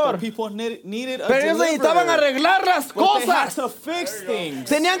libertador. people needed a Pero ellos necesitaban deliverer. arreglar las But they had cosas. to fix things.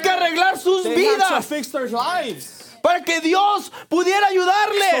 Tenían que arreglar sus They had to vidas fix their lives. para que Dios pudiera So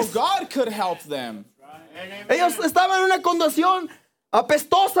ayudarles. God could help them. Ellos estaban en una condición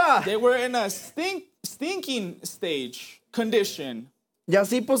apestosa. They were in a stinking condition. Y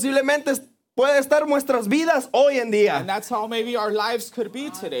así posiblemente puede estar nuestras vidas hoy en And día. that's how maybe our lives could be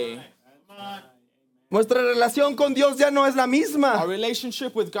today. Nuestra relación con Dios ya no es la Our misma.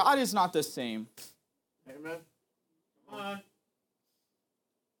 relationship with God is not the same.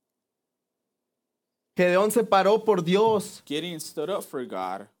 Gedeón se paró por Dios. Gideon stood up for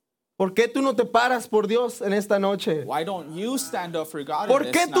God. ¿Por qué tú no te paras por Dios en esta noche? Why don't you stand up for God ¿Por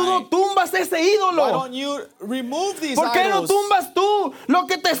in qué this tú no night? tumbas ese Why ídolo? don't you remove these ¿Por qué no idols? tumbas tú lo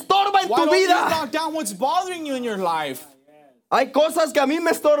que te estorba en Why tu don't you vida? knock down what's bothering you in your life? Hay cosas que a mí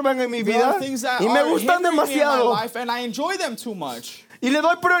me estorban en mi There vida are things that y me are gustan hindering me in my demasiado. life, and I enjoy them too much. Y le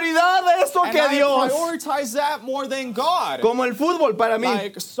doy prioridad a eso And que a I Dios. prioritize that more than God. Como el fútbol para mí.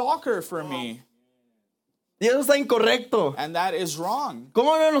 Like soccer for me. Y eso está incorrecto. And that is wrong.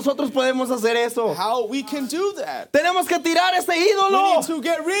 ¿Cómo nosotros podemos hacer eso? How we can do that? Tenemos que tirar ese We ídolo. need to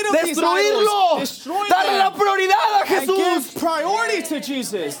get rid of these Destruirlo. idols. Destroy Darle la them. prioridad a And give Jesús. priority to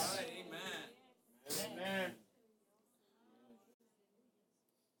Jesus.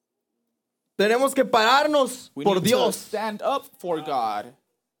 Tenemos que pararnos We por need to Dios. stand up for God.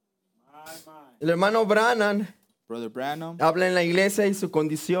 El hermano Branham Brother Branham habla en la iglesia y su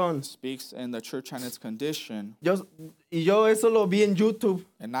condición. speaks in the church and its condition. Yo eso lo vi en YouTube.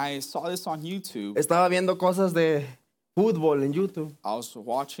 And I saw this on YouTube. Estaba viendo cosas de fútbol en YouTube. I was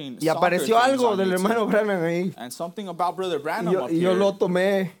watching Y soccer apareció things algo on del YouTube. hermano Branham ahí. And something about Brother Branham Y yo lo appeared.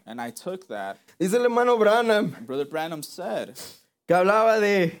 tomé. And I took that. Dice el hermano Branham And Brother Branham said, que hablaba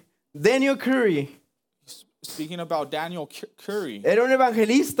de Daniel Curry. speaking about Daniel Curry, Era un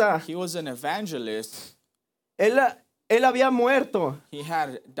evangelista. he was an evangelist. Él había muerto. He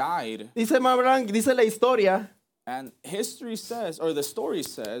had died. Dice hermano Branham, dice la historia And history says, or the story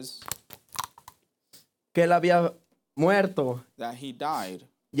says, que él había muerto. that he died.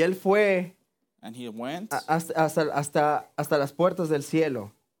 Y él fue And he went hasta las puertas del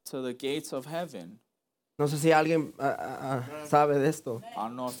cielo. to the gates of heaven. No sé si alguien sabe de esto. I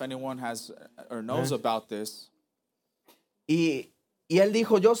don't know if anyone has or knows about this. Y él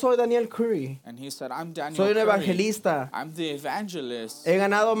dijo, yo soy Daniel Curry. And he said, I'm Daniel Soy un Curry. evangelista. I'm the evangelist. He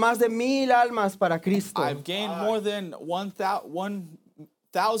ganado más de 1,000 almas para Cristo. I've gained more than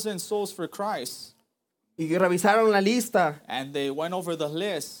 1,000 souls for Christ. Y revisaron la lista And they went over the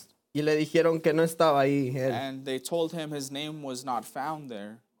list. y le dijeron que no estaba ahí él. And they told him his name was not found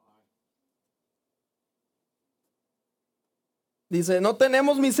there. Dice, no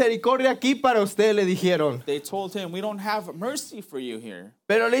tenemos misericordia aquí para usted, le dijeron. They told him, we don't have mercy for you here.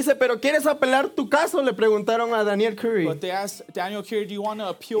 Pero le dice, ¿pero quieres apelar tu caso? Le preguntaron a Daniel Curry. But they asked Daniel Curry, do you want to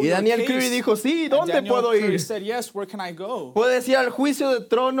appeal Y your Daniel case? Curry dijo, sí, And ¿dónde Daniel puedo Curry ir? said, yes, where can I go? Puedes ir al juicio de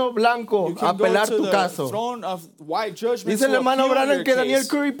trono blanco You a can go apelar to tu the caso. throne of white judgment Dice el to hermano appeal Branham your que Daniel case.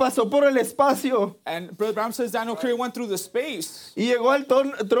 Curry pasó por el espacio And Brother Branham says Daniel Curry went through the space. y llegó al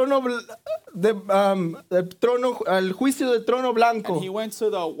al juicio del trono blanco. And he went to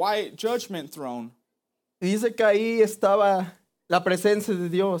the white judgment throne. Y dice que ahí estaba la presencia de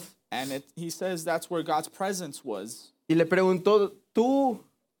Dios. And he says that's where God's presence was. Y le preguntó, ¿tú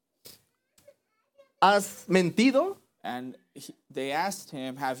has mentido? And they asked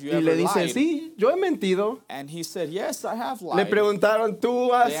him, have you Y ever le dice, lied? sí, yo he mentido. And he said, yes, I have Le lied. preguntaron, ¿tú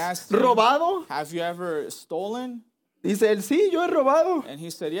They has asked him, robado? have you ever stolen? Dice él, sí, yo he robado. And he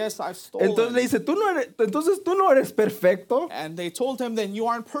said, yes, I've stolen. Entonces le dice, entonces tú no eres perfecto. And they told him, then you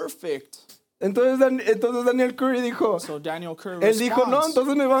aren't perfect. Entonces Daniel Curry dijo, So Daniel Curry él dijo, no, responds,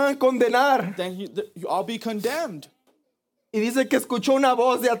 entonces me van a condenar. then I'll be condemned. Y dice que escuchó una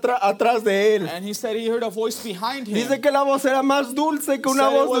voz de atrás de él. And he said he heard a voice behind him. Dice que la voz era más dulce que una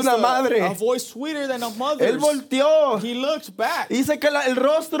Said it voz de was una a madre. voice sweeter than a Él mother's. volteó. He looked back. Dice que el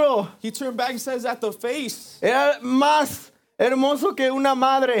rostro He turned back and says that the face, era más hermoso que una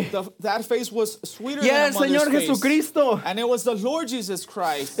madre. that face was sweeter Y era than el a mother's Señor face. Jesucristo. And it was the Lord Jesus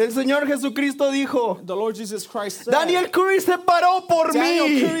Christ. El Señor Jesucristo dijo, The Lord Jesus Christ said, Daniel Curry se paró por Daniel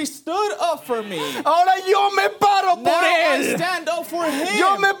mí. Curry stood up for me. Ahora yo me paro por Now I él. stand up for him.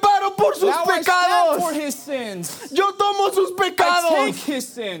 Yo me paro por sus Now I stand for pecados. his sins. Yo tomo sus I take pecados. his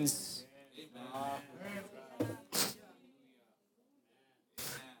sins.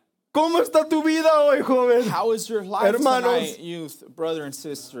 ¿Cómo está tu vida hoy, joven? How is your life Hermanos. tonight, youth, brother and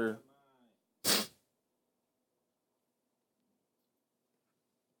sister?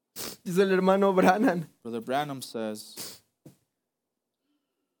 Dice el hermano Branham. Brother Branham says,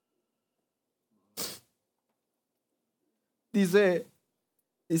 Dice,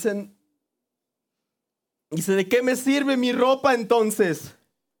 ¿de qué me sirve mi ropa entonces?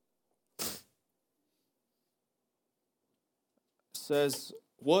 says,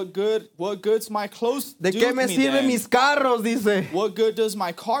 what good's my clothes ¿De do qué me me sirven then? mis carros? Dice. What good does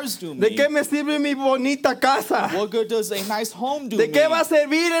my cars do me? ¿De qué me sirve mi bonita casa? What good does a nice home do ¿De me? qué va a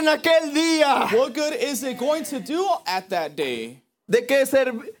servir en aquel día? What good is it going to do at that day? ¿De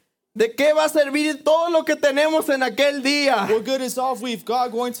qué va a servir todo lo que tenemos en aquel día? What good is all we've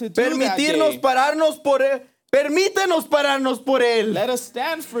got going to do that Permitirnos day? pararnos por él. Permítenos pararnos por él. Let us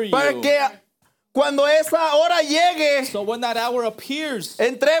stand for you. Para que cuando esa hora llegue, So when that hour appears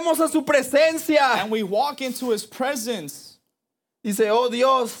entremos a su presencia. and we walk into his presence, Dice, oh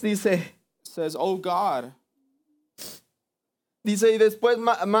Dios, dice. says, oh God. Dice, y después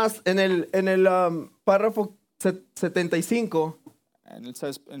más en el párrafo 75, And it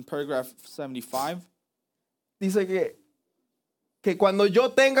says in paragraph 75, dice que cuando yo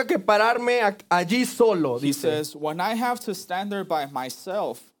tenga que pararme allí solo, he dice, says, when I have to stand there by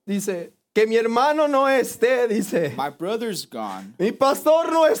myself, dice, que mi hermano no esté, dice, my brother's gone, mi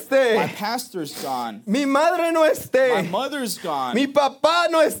pastor no my esté, pastor's gone, mi madre no my esté, mother's gone, mi papá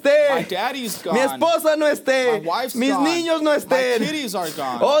no my esté, daddy's gone, mi esposa no my esté, wife's mis gone, niños no my estén. kitties are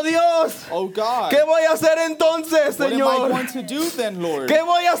gone. Oh Dios, Oh God, ¿qué voy a hacer entonces, what am I Señor? going to do then, Lord? ¿Qué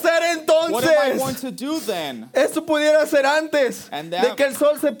voy a hacer What am I going entonces? to do then? Eso pudiera ser antes And de that que el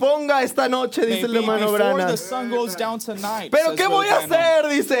sol se ponga esta noche, dice el Maybe hermano before Branham. the sun goes down tonight. Pero says ¿qué voy Brother a Branham. hacer?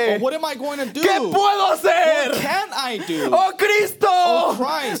 Dice. But what am I going to do? ¿Qué puedo What hacer? can I do? Oh Cristo, Oh,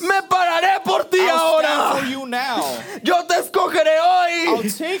 Christ. me pararé por ti I'll stand ahora. for you now. Yo te escogeré I'll hoy.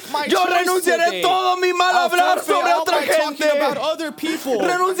 take my Yo choice renunciaré today. todo mi mal I'll hablar forfeit sobre all otra my talking about gente. other people.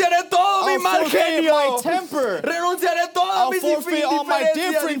 Renunciaré todo mi I'll mal forfeit genio. my temper. Renunciaré todas I'll mis forfeit all my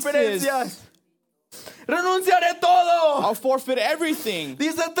differences. diferencias. Renunciaré todo. I'll forfeit everything.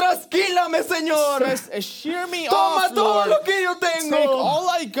 Dice, trasquílame, Señor. Says, shear me Toma off, todo Lord. lo que yo Take tengo. all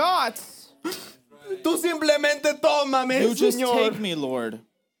I got. Tú simplemente tómame, You just Señor. take me, Lord.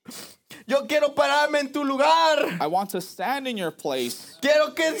 Yo quiero pararme en tu lugar. I want to stand in your place.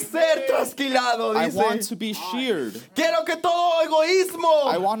 Quiero que ser trasquilado, I want dice. to be sheared. Quiero que todo I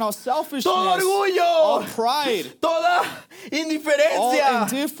egoísmo, want all selfishness, todo orgullo, all pride, toda all indiferencia,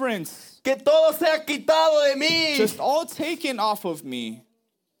 indifference, que todo sea quitado de mí. just all taken off of me.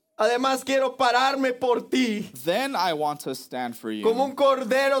 Además quiero pararme por ti, Then I want to stand for you como un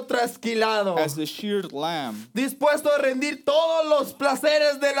cordero trasquilado, as the sheared lamb, dispuesto a rendir todos los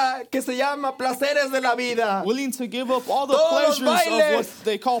placeres que se llama placeres de la vida. willing to give up all the Todos los pleasures of bailes, what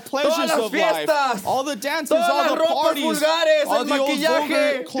they call pleasures todas las of life, fiestas, all the dances, Todas all las the ropas parties, vulgares, all el the old maquillaje,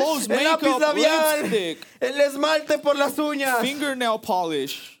 vulgar clothes, el lápiz makeup, labial, lipstick, el esmalte por las uñas, fingernail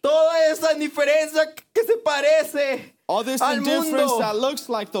polish, toda esa indiferencia que se parece all this al indifference mundo. that looks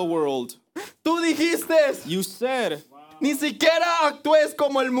like the world. Tú dijiste, You said, ni siquiera actúes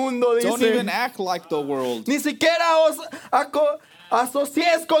como el mundo, don't even dice. act like the world. Ni siquiera os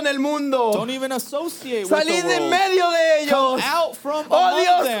asocies con el mundo. Don't even associate with Salid the en world. medio de Come ellos. out from Oh among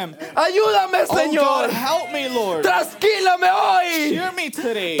Dios, them. ayúdame, Oh Señor. God, help me, Lord. Trasquílame hoy. Hear me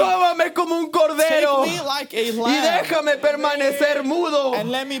today. Tómame como un cordero. Take me like a Y lamb déjame permanecer mudo.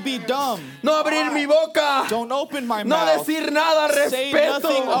 and let me be dumb. No abrir mi boca. Don't open my No mouth. decir nada al Say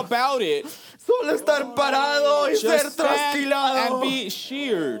nothing respeto. about it. Solo estar parado y ser Just stand and trasquilado. be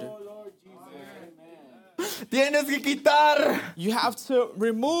sheared. Tienes que quitar. You have to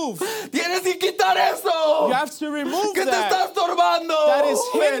remove. Tienes que quitar eso. You have to remove Que te está that. estorbando. That is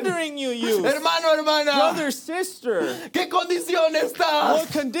hindering you, youth. Hermano, hermana. Brother, sister. ¿Qué condición estás?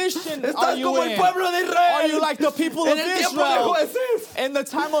 What condition are Estás you como el in? pueblo de Israel. Are you like the people En of el tiempo de Israel? jueces. In the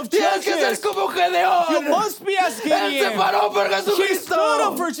time of Tienes que ser judges, como Gedeón. you must be as Él se Gideon. paró por He Jesucristo. stood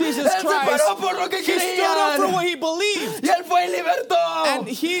up for Jesus Él se Christ. paró por lo que He stood up for creían. what he believed. Y él fue y libertó And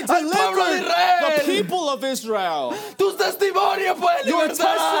he al pueblo de delivered Israel. the people of Israel. Tu testimonio puede Your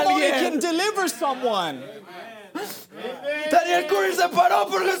libertar a testimony alguien. can deliver someone. Daniel Curry se paró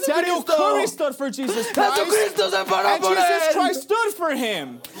por Daniel Jesucristo. Curry stood for Jesus Christ. Jesucristo se paró And por Jesus él. Christ stood for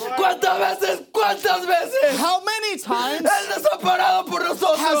him. ¿Cuántas veces? How many times Él nos ha parado por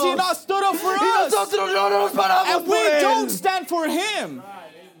nosotros. has he not stood up for Y us? nosotros no nos paramos And we por él. don't stand for him.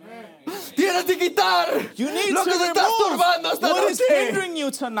 Tienes que quitar You need lo to que te está remove estorbando esta what is noche. hindering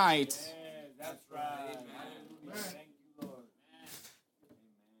you tonight.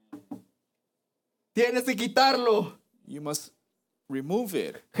 Tienes que quitarlo. You must remove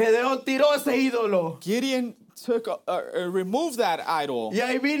it. Gedeón tiró ese ídolo. Gideon took removed that idol. Y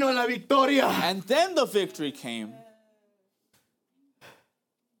ahí vino la victoria. And then the victory came.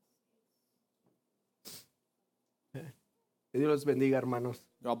 Que Dios los bendiga, hermanos.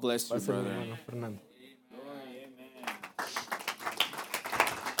 God bless you, Pásale, brother. hermano Fernando.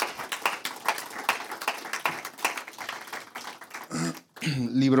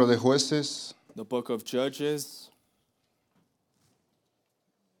 Libro de Jueces, The book of Judges,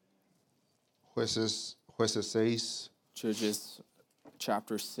 Jueces 6, Judges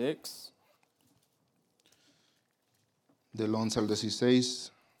chapter 6, del 11 al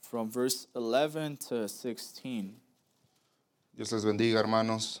 16. from verse 11 to 16. Dios les bendiga,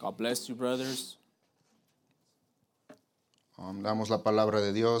 hermanos. God bless you, brothers. Damos la palabra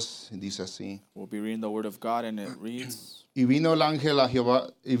de Dios y dice así. We'll be reading the word of God, and it reads, Y vino el ángel a Jehová,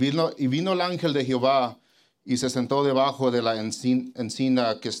 y vino el ángel de Jehová y se sentó debajo de la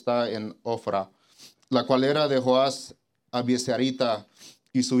encina que está en Ofra, la cual era de Joás Abiezerita,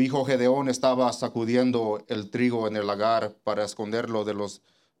 y su hijo Gedeón estaba sacudiendo el trigo en el lagar para esconderlo de los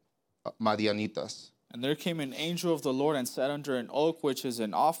madianitas. And there came an angel of the Lord and sat under an oak which is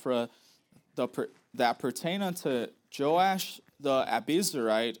in Ophrah, that pertained unto Joash the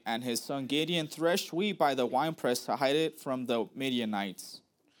Abiezerite, and his son Gideon threshed wheat by the winepress to hide it from the Midianites.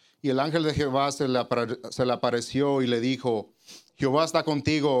 Y el ángel de Jehová se le apareció y le dijo, Jehová está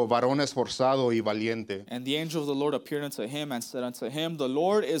contigo, varón esforzado y valiente. And the angel of the Lord appeared unto him and said unto him, The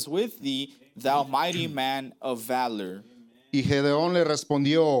Lord is with thee, thou mighty man of valor. Y Gedeón le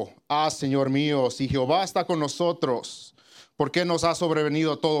respondió, Señor mío, si Jehová está con nosotros, ¿por qué nos ha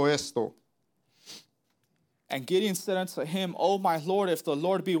sobrevenido todo esto? And Gideon said unto him, O my Lord, if the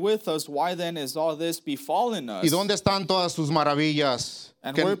Lord be with us, why then is all this befallen us? ¿Y dónde están todas sus maravillas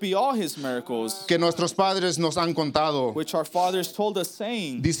And where be all his miracles, que nuestros padres nos han contado, which our fathers told us,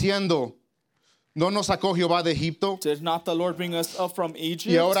 saying, diciendo, ¿no nos sacó Jehová de Egipto? Did not the Lord bring us up from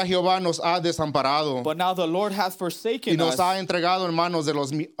Egypt? Y ahora Jehová nos ha desamparado But now the Lord hath y forsaken nos us, ha entregado en manos de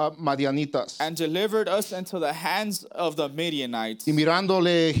los madianitas. and delivered us into the hands of the Midianites. Y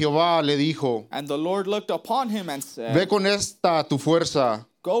mirándole Jehová le dijo, And the Lord looked upon him and said, ve con esta tu fuerza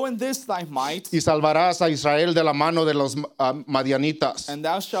Go in this thy might, y salvarás a Israel de la mano de los madianitas. and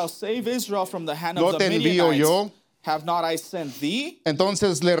thou shalt save Israel from the hand ¿No of the te envío Midianites. yo? Have not I sent thee?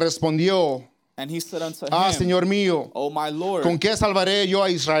 Entonces le respondió, And he said unto him, Señor mío, O my Lord, ¿con qué salvaré yo a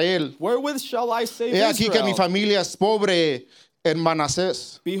Israel? wherewith shall I save He aquí que mi Israel? familia es pobre en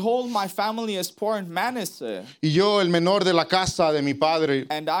Manasés, Behold, my family is poor in Manasseh, y yo el menor de la casa de mi padre.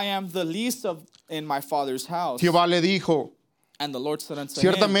 and I am the least in my father's house. Jehová le dijo, And the Lord said unto him,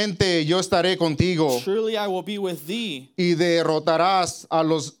 ciertamente yo estaré contigo Surely I will be with thee, y derrotarás a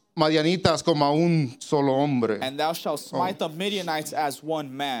los madianitas como a un solo hombre. and thou shalt smite the Midianites as one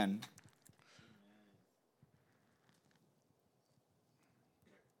man.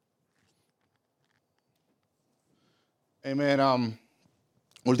 Amen.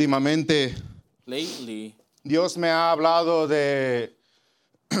 Últimamente Lately, Dios me ha hablado de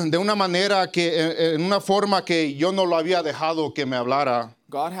una manera que, en una forma que yo no lo había dejado que me hablara.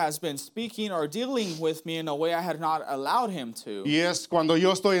 God has been speaking or dealing with me in a way I had not allowed him to. Y es cuando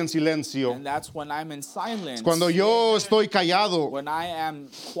yo estoy en silencio, And that's when I'm in silence, cuando yo estoy callado, when I am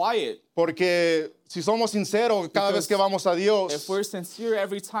quiet. porque si somos sinceros, cada vez que vamos a If Dios, we're sincere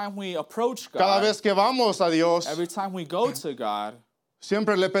every time we approach cada God, vez que vamos a Dios, every time we go to God,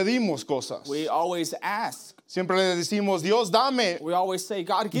 siempre le pedimos cosas. we always ask Siempre le decimos, Dios, dame, We always say,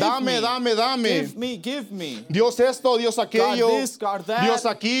 God, give dame, me. dame, dame. Give me. Dios esto, Dios aquello, God this, God that. Dios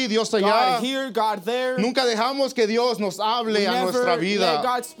aquí, Dios God allá. here, God there. Nunca dejamos que Dios nos hable We a never nuestra let vida.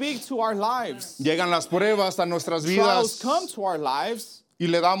 God speak to our lives. Llegan las pruebas a nuestras Trials vidas come to our lives, y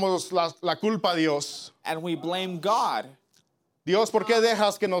le damos la culpa a Dios. and we blame God. Dios, ¿por qué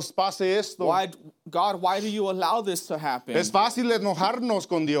dejas que nos pase esto? God, why do you allow this to happen? Es fácil enojarnos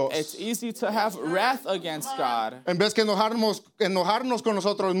con Dios. It's easy to have wrath against God. En vez que enojarnos con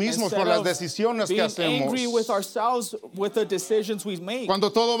nosotros mismos por Instead las of decisiones que being hacemos. angry with ourselves with the decisions we make.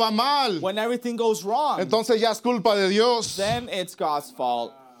 Cuando todo va mal, When everything goes wrong, entonces ya es culpa de Dios. then it's God's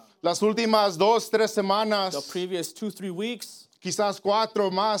fault. Las últimas 2, 3 semanas, The previous 2-3 weeks, quizás 4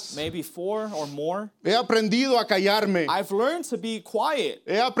 más, maybe 4 or more, he aprendido a callarme. I've learned to be quiet.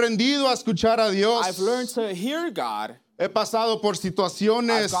 He aprendido a escuchar a Dios. I've learned to hear God. He pasado por I've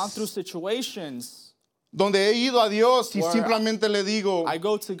situaciones gone through situations donde he ido a Dios y where simplemente le digo, I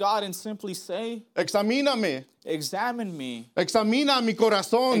go to God and simply say, examíname, examine me. examina mi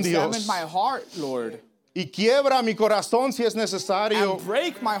corazón, Examine Dios, my heart, Lord. y quiebra mi corazón si es necesario. And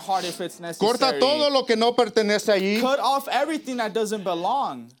break my heart if it's necessary. Corta todo lo que no pertenece allí. Cut off everything that doesn't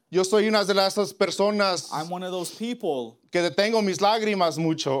belong. Yo soy una de esas personas I'm one of those people que detengo mis lágrimas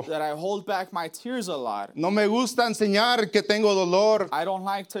mucho. that I hold back my tears a lot. No me gusta enseñar que tengo dolor. I don't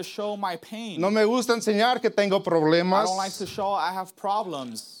like to show my pain. No me gusta enseñar que tengo I problemas. don't like to show I have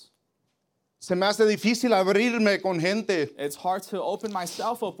problems. Se me hace difícil abrirme con gente. It's hard to open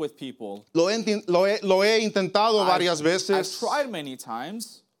myself up with people. Lo he intentado varias I've veces, tried many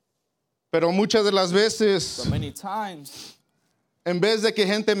times, pero muchas de las veces, but many times, en vez de que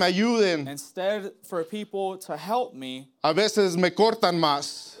gente me ayuden, instead for people to help me, a veces me cortan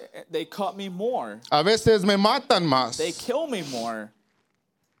más. they cut me more. A veces me matan más. They kill me more.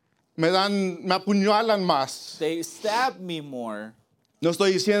 Me apuñalan más. They stab me more. No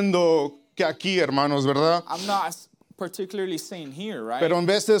estoy diciendo que aquí, hermanos, ¿verdad? I'm not particularly saying here, right? Pero en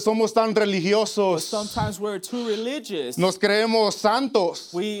veces somos tan religiosos. Sometimes we're too religious. Nos creemos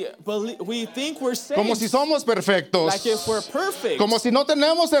santos. We think we're saints. Como si somos perfectos. Like if we're perfect. Como si no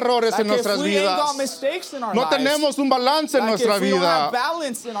tenemos errores like en nuestras if we ain't got vidas. mistakes in our No lives. tenemos un balance en Like nuestra if we don't have vida.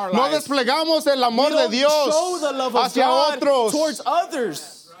 balance in our No lives. desplegamos el We amor de don't Dios show the love of hacia God otros. towards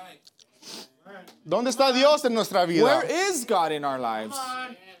others. ¿Dónde está Dios en nuestra vida? Where is God in our lives?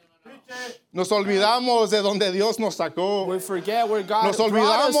 Nos olvidamos de donde Dios nos sacó. We forget where God Nos brought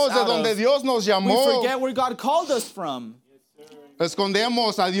us olvidamos de out donde of. Dios nos We llamó. forget where God called us from.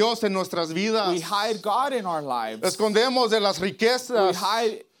 Escondemos a Dios en nuestras vidas. We hide God in our lives. Escondemos de las We riquezas.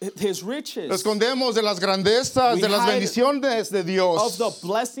 hide His riches. Escondemos de las grandezas, We de las hide bendiciones de Of Dios. the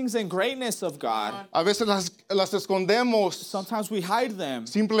blessings and greatness of God. A veces las escondemos Sometimes we hide them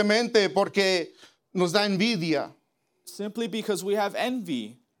simplemente porque nos da envidia. simply because we have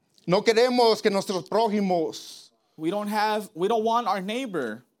envy. No queremos que nuestros prójimos We don't want our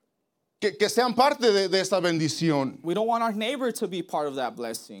neighbor. que sean parte de esta bendición. We don't want our neighbor to be part of that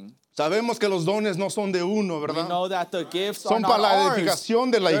blessing. Sabemos que los dones no son de uno, We ¿verdad? know that the gifts are Son not para la ours.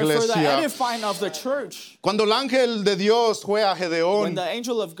 edificación de la They're for the iglesia. edifying of the church. Cuando el ángel de Dios fue a When Gedeón, the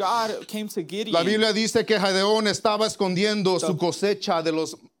angel of God came to Gideon, la Biblia dice que Gedeón estaba escondiendo su cosecha de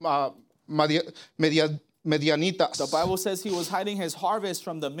los medianitas. the Bible says he was hiding his harvest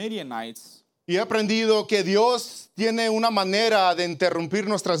from the Midianites. Y he aprendido que Dios tiene una manera de interrumpir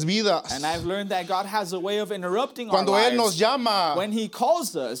nuestras vidas. And I've learned that God has a way of interrupting Cuando our Él nos lives. llama, When he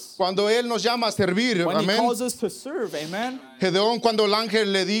calls us, cuando Él nos llama a servir. when he Amén. calls us to serve, amen. Gedeón, cuando el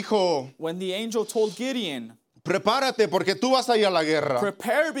ángel le dijo, When the angel told Gideon, prepárate porque tú vas a ir a la guerra.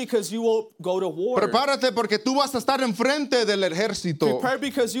 prepare because you will go to war. Prepárate porque tú vas a estar enfrente del ejército. Prepare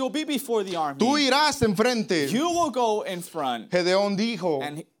because you will be before the army. Tú irás enfrente. You will go in front. Gedeón dijo,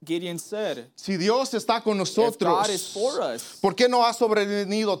 And Gideon said, si Dios está con if God nosotros, is for us, ¿por qué no ha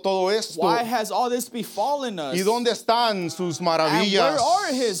sobrevenido todo esto? why has all this befallen us? ¿Y dónde están sus And where maravillas?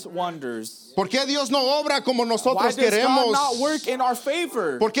 are his wonders? ¿Por qué Dios no obra como Why nosotros does God queremos? not work in our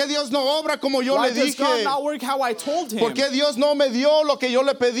favor? ¿Por qué Dios no obra como yo Why le does God dije? not work how I told him? ¿Por qué Dios no me dio lo que yo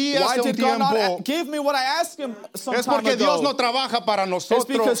le pedí Why hace un did God not tiempo? give me what I asked him some Es time porque Dios ago? no trabaja para It's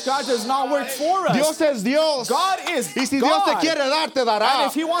because nosotros. God does not work for us. Dios es Dios. God is Y si God. Dios te quiere dar, te And dará.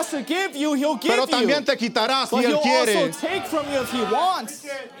 if he wants to give you, he'll give Pero you. también te quitará si But Él he'll quiere. also take from you if he wants.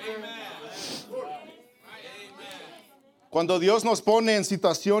 Cuando Dios nos pone en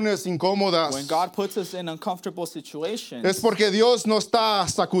situaciones incómodas, When God puts us in uncomfortable situations, es porque Dios nos está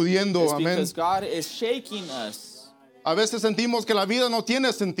sacudiendo. it's Amén. because God is shaking us. A veces sentimos que la vida no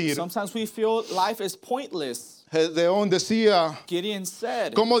tiene sentido. Sometimes we feel life is pointless. Gedeón decía, Gideon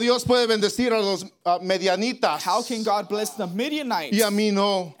said, ¿cómo Dios puede bendecir a los medianitas how can God bless the Midianites y a mí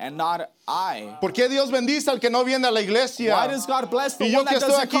no? and not I? ¿Por qué Dios bendice al que no viene a la iglesia? Why does God bless the Y yo one que that estoy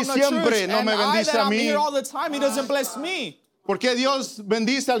doesn't aquí come to siempre, church, no and me I bendice that a I'm mí? here all the time, He doesn't bless me? ¿Por qué Dios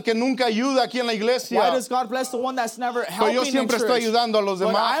bendice al que nunca ayuda aquí en la Why iglesia? does God bless the one that's never Pero helping yo in siempre church? estoy ayudando a los But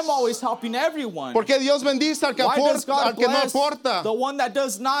demás. I'm always helping everyone. ¿Por qué Dios bendice al que, Why does aporta, al God que no bless aporta the one that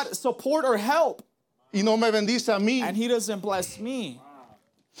does not support or help, y no me bendice a mí? and He doesn't bless me?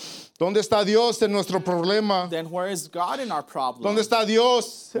 ¿Dónde está Dios en nuestro problema? Then where is God in our problem? ¿Dónde está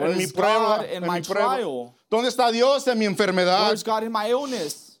Dios Where en mi is prueba? God in En my mi prueba? trial? ¿Dónde está Dios en mi enfermedad? Where is God in my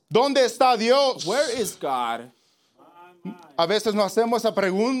illness? ¿Dónde está Dios? Where is God? A veces nos hacemos esa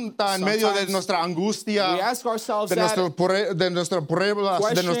pregunta en medio de Sometimes nuestra We angustia, ask ourselves de that nuestras pruebas, de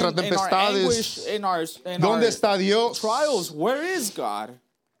question nuestras in our anguish, tempestades. in our ¿Dónde está Dios? trials. Where is God?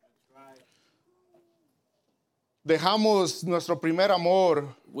 Dejamos nuestro primer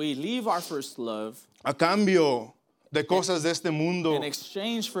amor We leave our first love a cambio de cosas de este mundo. in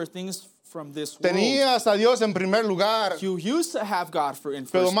exchange for things from this world. Tenías a Dios en primer lugar, You used to have God in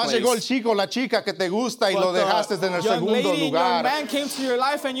pero first más place. llegó el chico, la chica que te gusta y lo But dejaste en el the young segundo lady and young lugar. man came to your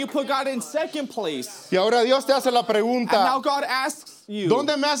life and you put God in second place. Y ahora Dios te hace la And now pregunta, God asks you,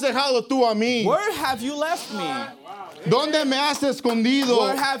 ¿dónde me has dejado tú a mí? where have you left me? ¿Dónde me has escondido?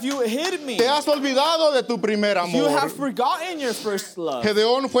 Where have you hid me? Te has olvidado de tu primer You amor. have forgotten your first love.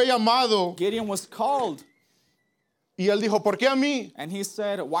 Gedeón fue llamado Gideon was called y él dijo, ¿por qué a mí? and he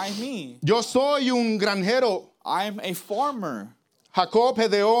said, why me? Yo soy un granjero. I'm a farmer. Jacob,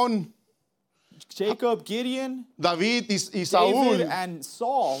 Gedeón, Jacob, Gideon, David y David, Saúl, and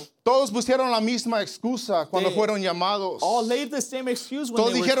Saul todos pusieron la misma excusa cuando They fueron llamados. all laid the same excuse when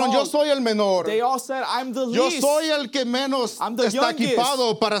Todos they were dijeron, yo called. soy el menor. They all said, I'm the Yo least. soy el que menos I'm the está youngest.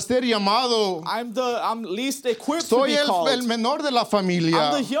 equipado para ser llamado. I'm least equipped Soy to be called. el menor de la familia.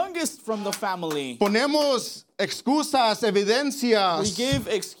 I'm the youngest from the family. Ponemos excusas, We evidencias give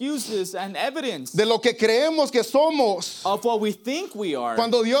excuses and evidence de lo que creemos que somos of what we think we are.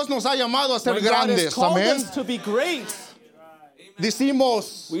 cuando Dios nos ha llamado a ser When God has grandes. called Amén. us to be great,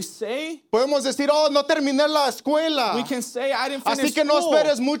 Decimos, we say, podemos decir, oh, no terminé la escuela, we can say, I didn't finish así que no school,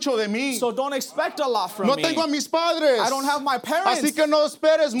 esperes mucho de mí. so don't expect a lot from No me. tengo a mis padres, I don't have my parents, así que no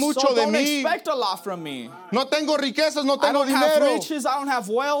esperes mucho so de don't mí. expect a lot from me. No tengo riquezas, no I tengo don't have dinero, riches, I don't have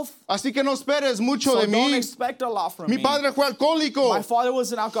wealth, así que no esperes mucho so de don't mí. expect a lot from Mi me. padre fue alcohólico, My father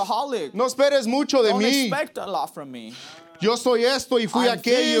was an alcoholic. no esperes mucho de Don't mí. expect a lot from me. Yo soy esto y fui I'm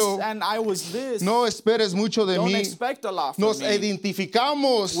aquello. this and I was this. No esperes mucho de Don't mí. expect a lot from Nos me.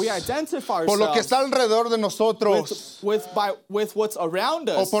 identificamos We identify por lo que ourselves está alrededor de nosotros with what's around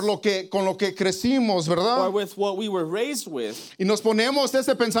o us por lo que con lo que crecimos, or ¿verdad? with what we were raised with. Y nos ponemos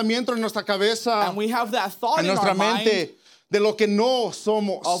ese pensamiento en nuestra cabeza, And we have that thought en in nuestra our mind mente de lo que no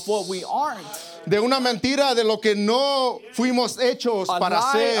somos, of what we aren't. de una mentira de lo que no fuimos hechos A para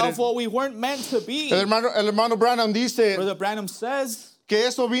lie ser. of what we weren't meant to be. El hermano Branham dice Brother Branham says que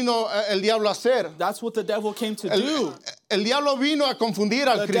eso vino el diablo a hacer. that's what the devil came to do. El diablo vino a confundir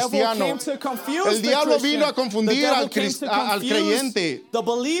al The devil cristiano. came to confuse El the diablo Christian. vino a The confundir devil al came to al confuse creyente. the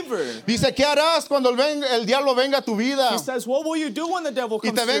believer. Dice, ¿qué harás cuando el diablo venga a tu vida He says, what will you do when the devil y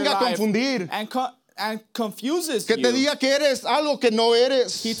comes te to your venga a life confundir? and confuses Que te you? diga que eres algo que no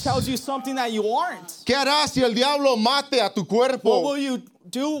eres. He tells you something that you aren't. ¿Qué harás si el diablo mate a tu What cuerpo? will you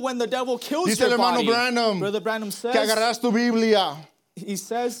do when the devil kills Dice your el hermano body? Branham Brother Branham says, que agarrarás tu Biblia. he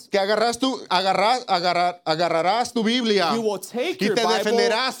says, Que agarrarás tu Biblia you will take y your te Bible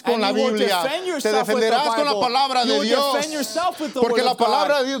defenderás con and la you will Biblia. defend Te yourself with the defenderás con la Bible. palabra You de will Dios. defend yourself with the Porque word la of God.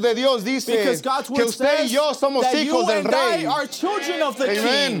 palabra de Dios dice Because God's que word usted y says yo somos that hijos you del and Rey. I are children of the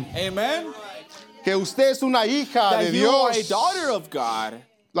Amen. King. Amen. Que usted es una hija de That you are a Dios. daughter of God.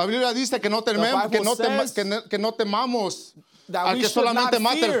 La Biblia dice que no, Bible says que no temamos That al we que should solamente not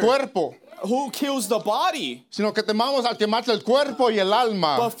mata el fear cuerpo, who kills the body, sino que temamos al que mata el cuerpo y el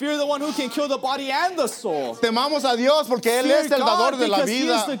alma. but fear the one who can kill the body and the soul. Temamos a Dios porque Él Fear es el dador God de la because He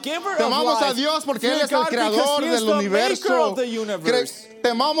vida. is the giver of Temamos a life. Dios porque Fear Él es el God because creador He is del the maker universo. of the universe.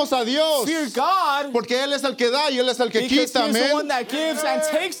 Temamos a Dios Fear God porque Él es el que da y Él es el que because quita. He is the one Amén. that gives and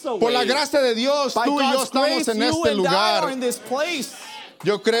takes away. Por la gracia de Dios, By tú y yo God's estamos grace, en you este and I lugar. are in this place.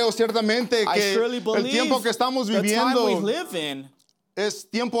 Yo creo ciertamente I que surely el believe tiempo que estamos the time we viviendo live in es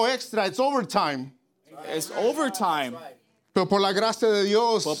tiempo extra, it's overtime. is overtime. Pero por la gracia de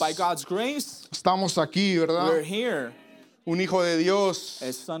Dios But by God's grace, estamos aquí, we're ¿verdad? here Un hijo de Dios.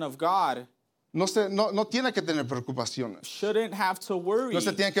 as son of God. no tiene que tener preocupaciones. shouldn't have to worry. No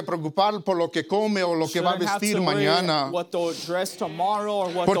se tiene que preocupar por lo que come o lo que va a Shouldn't have vestir to worry mañana. what they'll dress tomorrow or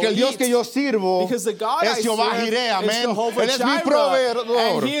what Porque they'll el Dios eat. que yo sirvo Because the God es I Jehová serve Jireh, is amén. Jehovah Él es mi Jireh, proveedor.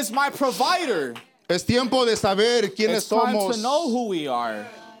 and He is my provider. Es tiempo de saber quiénes It's time somos. to know who we are.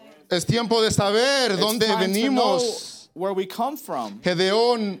 Es tiempo de saber It's dónde time to know venimos. where we come from.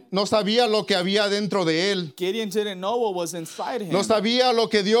 Gedeón no sabía lo que había dentro de él. Gideon didn't know what was inside him. No sabía lo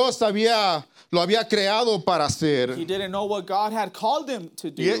que Dios lo había creado para hacer. He didn't know what God had called him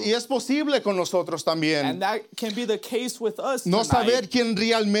to do. Y es posible con nosotros también. And that can be the case with us No tonight. saber quién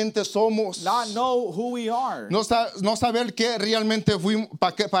realmente somos. Not know who we are. No saber qué realmente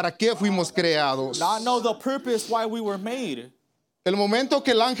para qué fuimos creados. Not know the purpose why we were made. El momento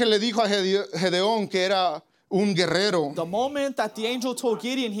que el ángel le dijo a Gedeón que era un guerrero, The moment that the angel told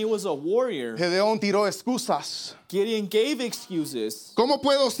Gideon he was a warrior, Gedeón tiró excusas. Gideon gave excuses. ¿Cómo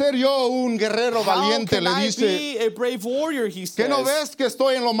puedo ser yo un guerrero How valiente? can Le I dice. be a brave warrior, he ¿Qué says. no ves que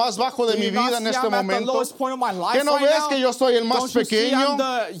estoy en lo más bajo de Do mi you not vida en see este I'm at the momento? lowest point of my life ¿Qué no right ves now? que yo soy el más Don't you see I'm pequeño?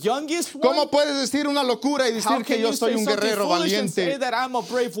 the youngest one? ¿Cómo puedes decir una locura y How decir que can yo you soy say un something guerrero foolish and say valiente? that I'm a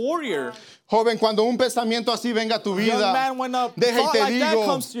brave warrior? Joven, cuando un pensamiento así venga a tu Young vida, man, when a deja y thought te like that digo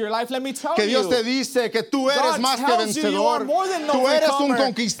comes to your life, let me tell que Dios you, te dice que tú eres God más que tells you are vencedor. more than an Tú eres un overcomer.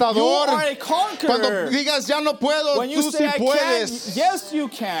 conquistador. You are a conqueror. Cuando digas ya no puedo, When you tú say sí I puedes. can, yes you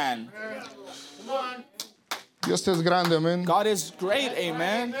can. Dios es grande, amén. God is great,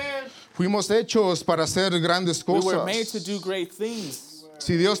 amen. Fuimos hechos para hacer grandes We were made to cosas. do great things.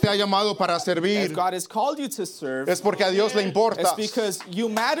 Si Dios te ha llamado para If servir, God has called you to serve, es porque a Dios le importa. it's because you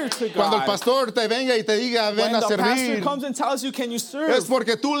matter to Cuando el God. pastor te venga y te diga, ven When a the pastor servir, comes and tells you, can you serve? es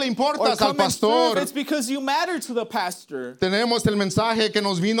porque tú le Or importas al come and serve, pastor. it's because you matter to the pastor. Tenemos el mensaje que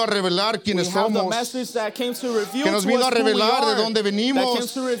nos vino a revelar We quiénes have the somos, message that came to reveal que nos to vino us a who we revelar de are, dónde that came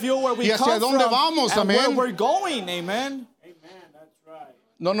venimos to reveal where we y hacia come dónde from vamos, and where amén. we're going, amen.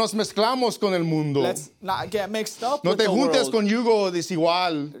 No nos mezclamos con el mundo. Let's not get mixed up No with te the juntes world. con yugo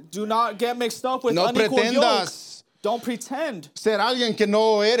desigual. Do not get mixed up with No unequal yoke. pretendas Don't pretend ser alguien que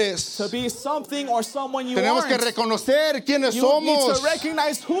no eres. to be something or someone you Tenemos que aren't. reconocer quiénes You need somos. to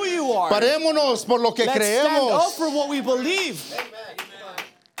recognize who you are. Parémonos por lo que Let's stand up creemos. for what we believe.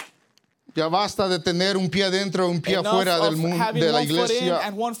 Ya basta de tener un pie adentro, un pie Enough afuera del of mundo, having de la one foot in iglesia.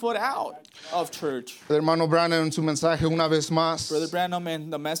 and one foot out of church. El hermano Branham en su mensaje una vez más. Brother Branham in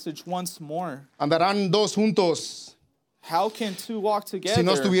the message once more. Andarán dos juntos How can two walk together si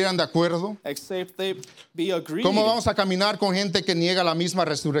no estuvieran de acuerdo. except they be agreed? ¿Cómo vamos a caminar con gente que niega la misma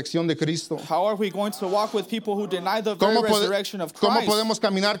resurrección de Cristo? How are we going to walk with people who deny the very resurrection of ¿Cómo Christ? podemos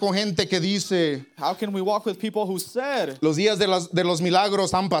caminar con gente que dice How can we walk with people who said los días de los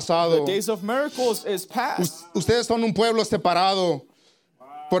milagros han the pasado? days of miracles is past? Ustedes son un pueblo separado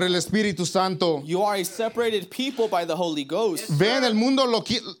por el Espíritu Santo. You are a separated people by the Holy Ghost. Ven, el mundo lo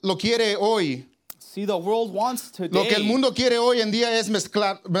quiere hoy. See, the world wants Lo que el today. mundo quiere hoy en día es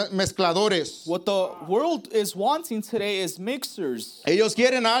mezcladores. What the world is wanting today is mixers. Ellos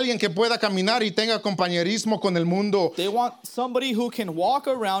quieren a alguien que pueda caminar y tenga compañerismo con el mundo They want somebody who can walk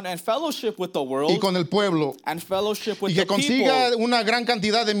around and fellowship with the world y con el pueblo. and fellowship with Y que the consiga people una gran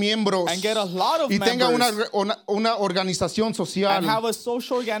cantidad de miembros and get a lot of y tenga members una organización social. and have a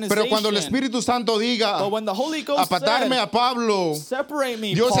social organization. Pero cuando el Espíritu Santo diga, But when the Holy Ghost apartarme said, a Pablo, separate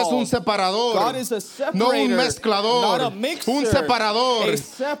me, Dios es Paul, un separador, God is a no un separator, mezclador, not a mixer, un separador. a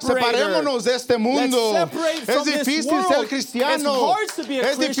separator. Separémonos de este mundo. Let's separate Es from this difícil world. ser It's cristiano. hard to be a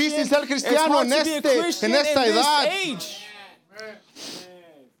Es Christian. difícil ser It's cristiano hard to be a Christian en esta in this edad. age.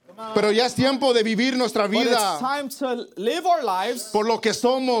 Pero ya es tiempo de vivir nuestra But it's vida time to live our lives por lo que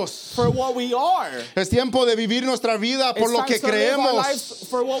somos. for what we are. Es tiempo de vivir nuestra vida por It's lo time que to live our lives creemos.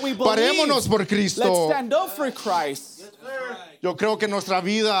 for what we believe. Parémonos por Let's Cristo. stand up for Christ. Yo creo que nuestra I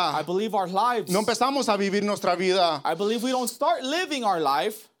vida, believe our lives. no empezamos a vivir nuestra vida I believe we don't start living our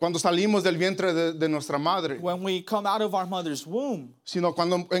life cuando salimos del vientre de nuestra madre, when we come out of our mother's womb, sino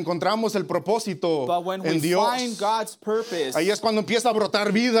cuando encontramos el propósito but when en we Dios. find God's purpose. Ahí es cuando empieza a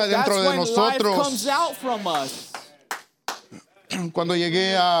brotar vida That's dentro de when life nosotros. comes out from us. Cuando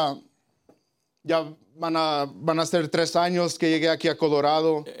llegué ya van a ser 3 años que llegué aquí a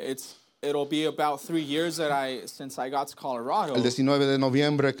Colorado, It'll be about 3 years since I got to Colorado. el 19 de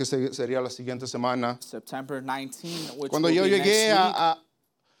noviembre, que sería la siguiente semana. September 19, which Cuando will yo be llegué next week.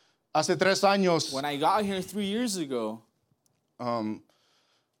 hace 3 años, When I got here 3 years ago,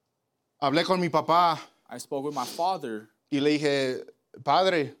 hablé con mi papá I spoke with my father y le dije,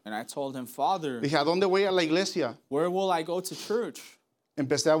 padre, and I told him, Father, dije, ¿a dónde voy a la iglesia? where will I go to church?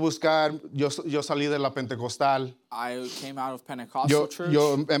 empecé a buscar, yo salí de la Pentecostal. I came out of Pentecostal church.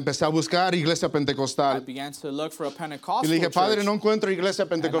 Yo empecé a buscar iglesia I Pentecostal. began to look for a Y Pentecostal le dije, Padre, church. no encuentro iglesia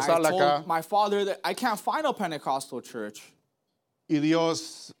And I Pentecostal told acá. my father that I can't find a Pentecostal church. Y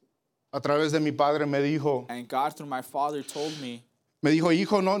Dios, a través de mi padre, me dijo, And God, through my father, told me,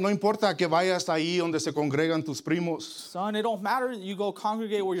 hijo, no importa que vayas ahí donde se congregan tus primos. son, it don't matter. You go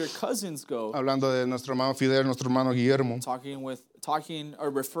congregate where your cousins go. Hablando de nuestro hermano Fidel, nuestro hermano Guillermo. Talking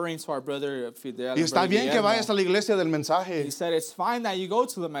or referring to our brother Fidel. Y and está brother bien que Guillermo. vayas a la iglesia del mensaje. He said it's fine that you go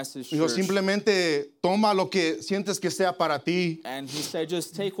to the message Dijo, church. simplemente toma lo que sientes que sea para ti. And he said,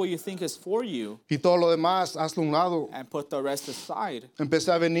 just take what you think is for you Y todo lo demás, hazlo a un lado. and put the rest aside.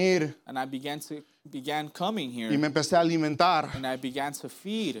 Empecé a venir And I began coming here. y me empecé a alimentar. And I began to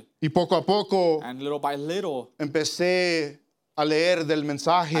feed. Y poco a poco And little by little, empecé a leer del I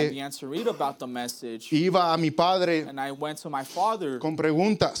mensaje. began to read about the message. Y iba a mi padre And I went to my father con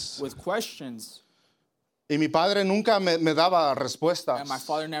preguntas. with questions. Y mi padre nunca me daba And my respuestas.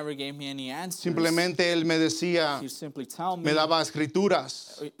 father never gave me any answers. Simplemente él me decía, He'd simply tell me, me daba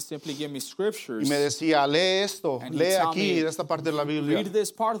escrituras. simply give me scriptures. Y me decía, lee esto, And lee he'd tell aquí, me, de esta parte de la Biblia. Read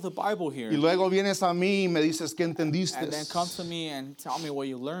this part of the Bible here. Y luego vienes a mí y me dices, ¿qué entendiste? And then come to me and tell me what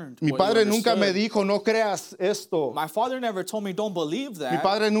you learned. Mi what padre you nunca me understood. dijo, no creas esto. My father never told me, don't believe Mi that.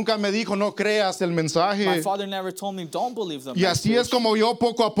 padre nunca me dijo, no creas el My mensaje. father never told me, don't believe the Y así message. es como yo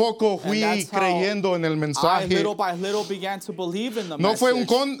poco a poco fui that's how creyendo en el I, mensaje. little by little, began to believe in the No fue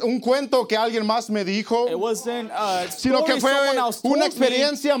message. un cuento que alguien más me dijo, It wasn't a sino que story fue someone else told una me,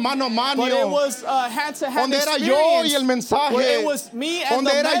 experiencia mano a mano. but it was a hand-to-hand Donde era experience. yo y el mensaje. Where it was me and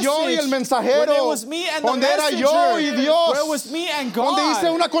Donde the era yo y el message. mensajero. When it was me and the Donde era messenger. yo y Dios. Where it was me and God. Donde hice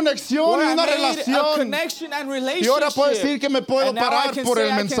una conexión Where y I una made a relación. connection and Y relationship. ahora puedo decir que me puedo And now I parar can por say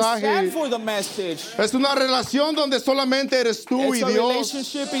el I can stand mensaje. for the message. Es una relación donde solamente eres tú It's y a Dios.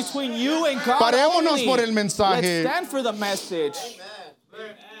 relationship between you and God. Parémonos only. por el mensaje. Let's stand for the message.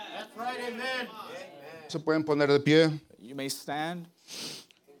 Se pueden poner de pie. You may stand.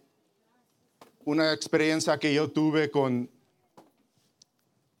 Una experiencia que yo tuve con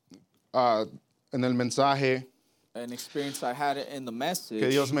en el mensaje An experience I had in the message que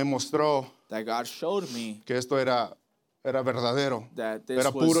Dios me mostró that God showed me que esto era verdadero, that this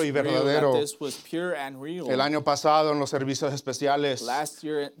era was puro y real, verdadero. that this was pure and real. El año pasado en los servicios especiales Last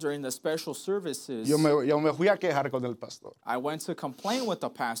year during the special services, yo me fui a quejar con el pastor, I went to complain with the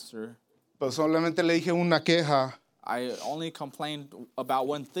pastor. pero solamente le dije una queja I only complained about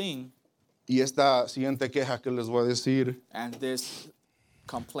one thing, y esta siguiente queja que les voy a decir, and this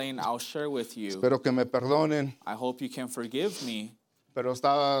complaint I'll share with you. espero que me perdonen, I hope you can forgive me, pero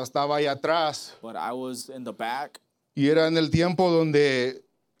estaba ahí atrás but I was in the back, y era en el tiempo donde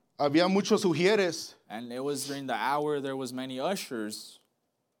había muchos ujieres and it was during the hour there was many ushers.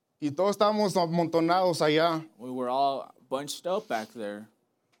 y todos estábamos amontonados allá, We were all bunched up back there.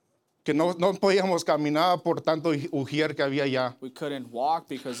 que no podíamos caminar por tanto ujier que había allá. We couldn't walk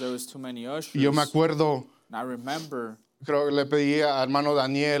because there was too many ushers. Y yo me acuerdo, And I remember creo que le pedí a hermano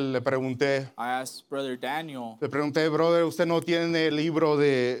Daniel, le pregunté, I asked Brother Daniel, brother, ¿usted no tiene el libro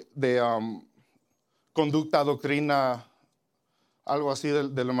de conducta, doctrina, algo así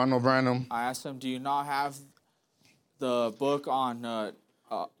del hermano Branham? I asked him, do you not have the book on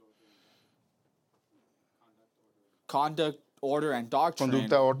conduct, order, and doctrine?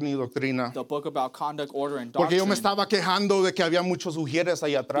 Conducta, orden y doctrina. The book about conduct, order, and Porque yo me doctrine. estaba quejando de que había muchos ujieres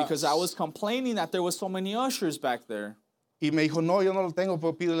ahí atrás. Because I was complaining that there was so many ushers back there. Y me dijo, no, yo no lo tengo,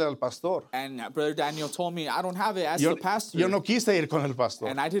 pero pídele al pastor. And Brother Daniel told me, I don't have it. Ask Yo, the pastor. yo no quise ir con el pastor.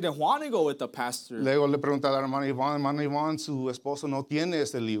 And I didn't want to go with the pastor. Luego le pregunté a la hermana Iván, su esposo no tiene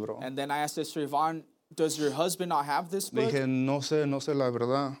ese libro. And then I asked Sister Yvonne, does your husband not have this Le book? dije, no sé la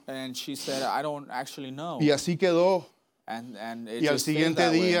verdad. And she said, I don't actually know. Y así quedó. And it Y al just stayed siguiente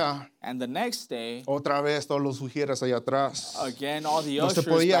that way. día, And the next day, otra vez todos los ujieres allá atrás. again, all the No se ushers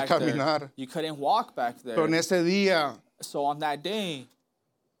podía back caminar. there. You couldn't walk back there. Pero en ese día, So on that day,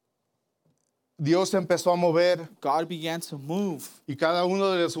 Dios empezó a mover God began to move. y cada uno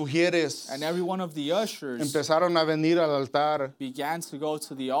de los ujieres And every one of the ushers empezaron a venir al altar began to go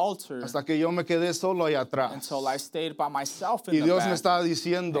to the altar hasta que yo me quedé solo allá atrás. until I stayed by myself in Y the Dios me back. estaba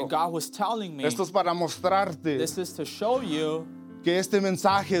diciendo, And God was telling me, esto es para mostrarte this is to show you que este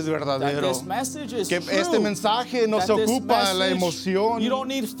mensaje es that verdadero. this message is Que true. este mensaje no That se this ocupa de la message, emoción. You don't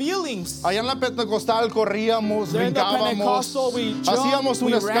need feelings. Allá en la Pentecostal corríamos, There in the brincábamos, Pentecostal, we hacíamos jumped,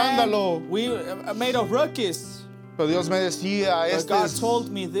 un we escándalo. ran, we made a ruckus. Pero Dios me decía, But God told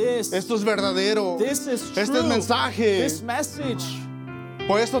me this. esto es verdadero. This is true. Este es mensaje. This message.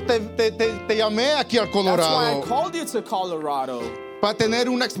 Por eso te llamé aquí al That's why I Colorado. called you to Colorado. para tener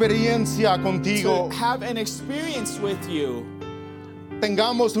una experiencia contigo. to have an experience with you.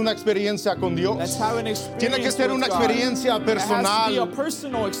 Tengamos una experiencia con Dios. Let's have an experience Tiene que ser with una God. experiencia It has to be a personal.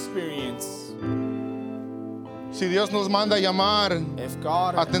 personal experience. Si Dios nos manda a llamar, If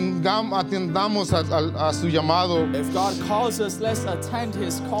God atendamos a su llamado. If God calls us, let's attend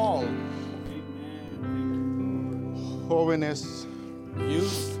His call. Jóvenes,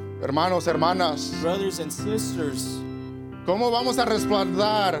 Youth, hermanos, hermanas, brothers and sisters, ¿cómo vamos a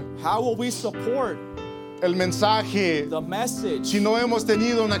respaldar how will we support el mensaje the message si no hemos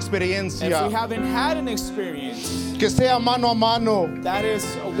tenido una if experiencia? we haven't had an experience Que sea mano a mano. that is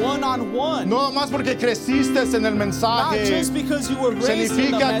one-on-one? No más porque creciste en el Not mensaje. just because you were raised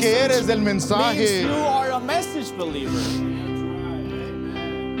in the Significa que eres message del means mensaje. you are a message believer.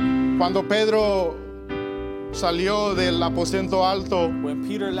 Cuando Pedro salió del aposento alto When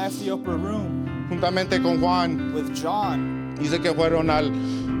Peter left the upper room juntamente con Juan, with John, dice que fueron al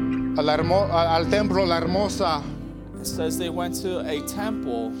templo La Hermosa it says they went to a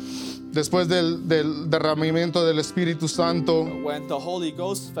temple después del derramamiento del Espíritu Santo. when the Holy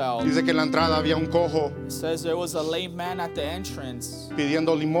Ghost fell. Dice que en la entrada había un cojo It says there was a lame man at the entrance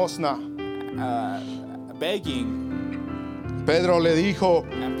pidiendo limosna. begging. Pedro le dijo,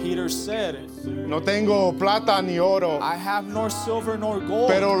 And Peter said, no tengo plata ni oro, I have nor silver nor gold,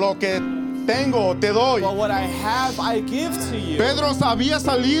 pero lo que tengo te doy. but what I have I give to you. Pedro había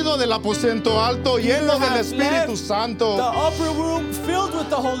salido del aposento alto lleno del had Espíritu The Santo. upper room filled with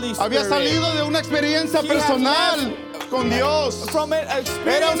the Holy Spirit. Había salido de una experiencia He had personal left con Dios. from an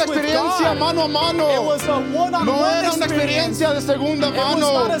experience Era una with experiencia God. mano a It mano. was a one-on-one No era una experience. experiencia de segunda It was not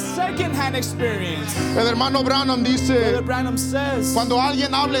mano. a second-hand experience. El hermano Branham Brother dice, Branham says, cuando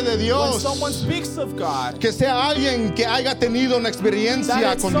alguien hable de when Dios, someone speaks of God, que sea alguien que haya tenido una that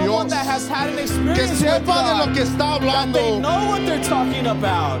experiencia it's con someone Dios, that has had an que experience with sepa de God, lo que está that they hablando. know what they're talking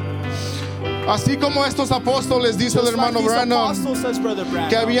about. Así como estos apóstoles, dice el Just like hermano these Branham, apostles, says Brother Branham,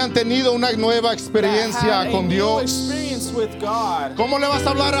 que habían tenido una nueva that experiencia had a con new Dios. experience with God. ¿Cómo le vas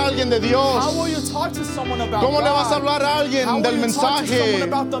a hablar a alguien de How Dios? will you talk to someone about ¿Cómo God? le vas a hablar a How alguien will del you talk to someone mensaje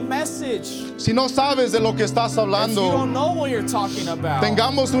about the message si no sabes de lo que estás if you hablando? don't know what you're talking about?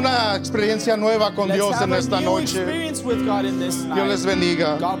 Tengamos una experiencia nueva con Let's Dios have en a esta new noche. experience with God in this night. Dios les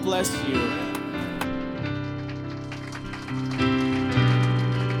bendiga. God bless you.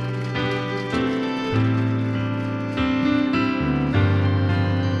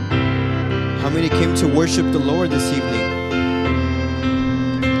 How many came to worship the Lord this evening?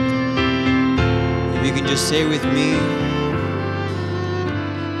 If you can just say with me,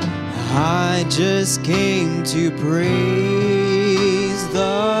 I just came to praise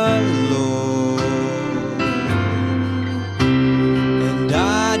the Lord, and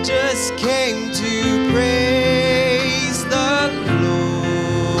I just came to praise the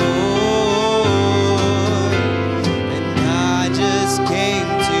Lord, and I just came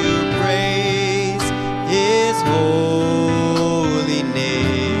to praise His holy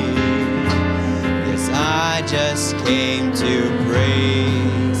name. Yes, I just came to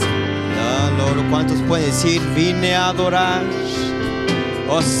praise the Lord. ¿Cuántos pueden decir vine a adorar?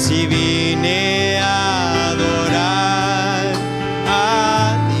 Oh, si vine a adorar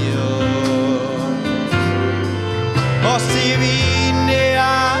a Dios. Oh, si vine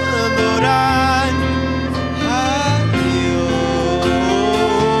a adorar a Dios.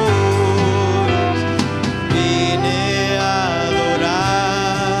 Vine a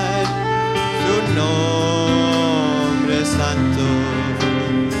adorar su nombre santo.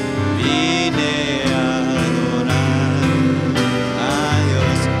 Vine a adorar a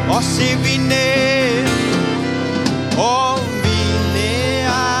Dios. Oh, si vine, oh, vine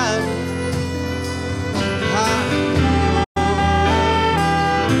a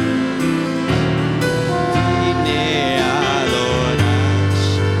vine a adorar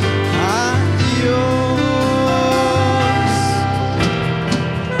a Dios.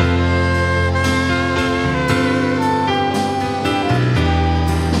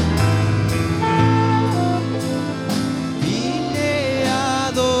 Vine a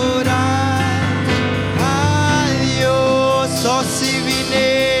adorar a Dios. Oh, si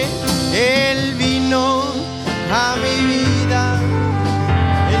vine, Él vino a mi vida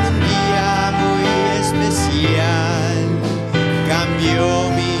en un día muy especial. Cambió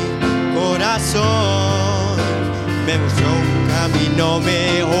mi corazón, me mostró un camino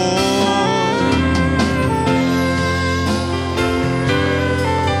mejor.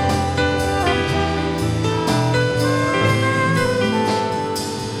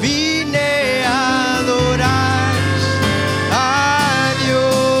 Vine a adorar a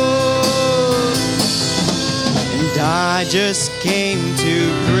Dios, and I just came to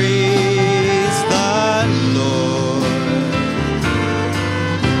praise the Lord.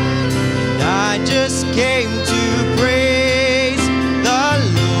 And I just came to praise the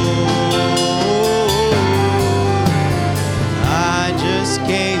Lord. I just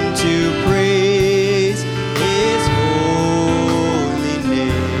came to praise His holy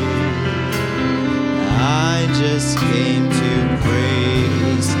name. I just came to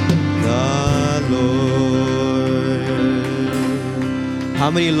praise the Lord. How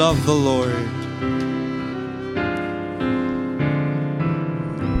many love the Lord?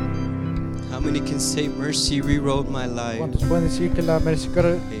 How many can say mercy rewrote my life? ¿Cuántos pueden decir que la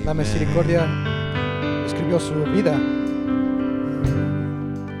misericordia escribió su vida?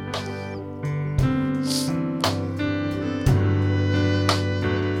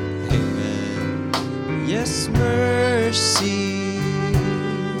 Amen. Yes, mercy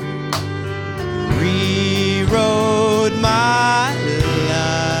rewrote my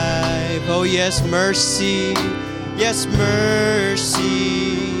life. Oh, yes, mercy. Yes,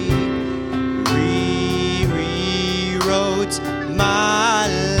 mercy rewrote my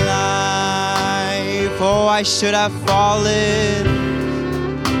life. Oh, I should have fallen,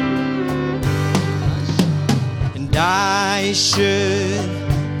 and I should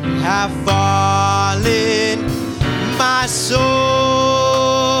have fallen, my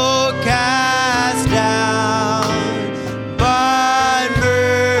soul cast down, but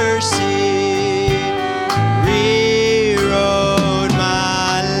mercy rewrote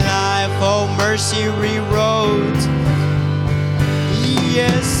my life. Oh, mercy rewrote.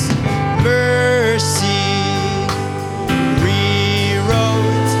 Yes, mercy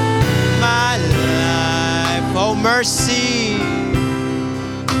rewrote my life. Oh, mercy,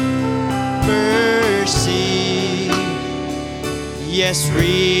 mercy, yes,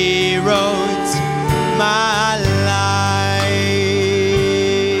 rewrote my life.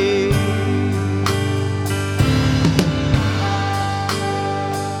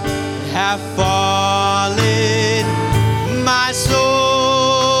 Have fallen, my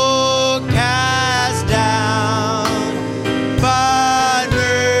soul cast down, but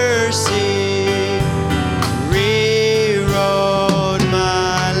mercy rewrote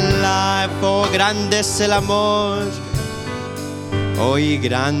my life. Oh, grande es el amor, oh, y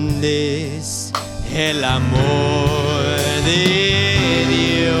grande es el amor de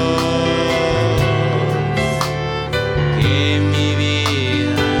Dios, que mi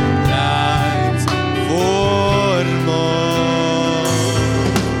vida transformó.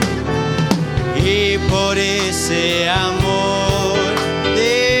 Y por ese amor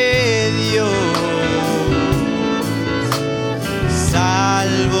de Dios,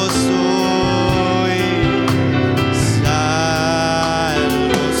 salvo soy,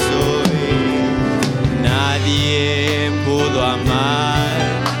 salvo soy. Nadie pudo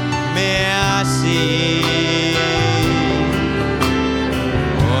amarme así,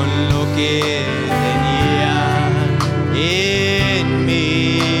 con lo que tenía en mí.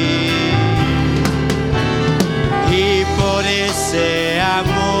 Y por ese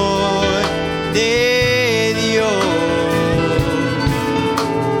amor de Dios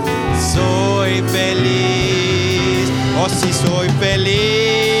soy feliz. Oh, sí, soy feliz.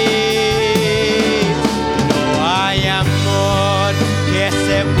 No hay amor que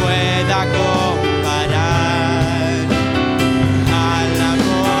se pueda comparar al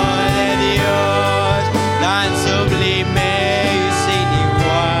amor de Dios, tan sublime y sin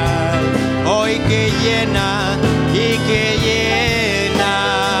igual. Hoy que llena y que llena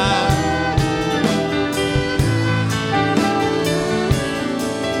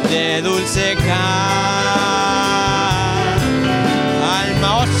de dulce alma.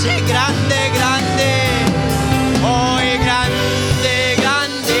 Oh, sí, grande, grande. Hoy grande,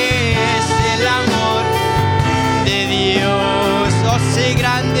 grande es el amor de Dios. Oh, sí,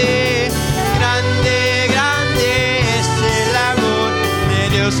 grande, grande, grande es el amor de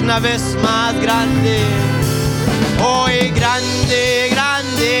Dios. Una vez más, grande. Hoy grande,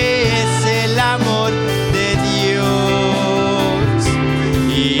 grande es el amor de Dios.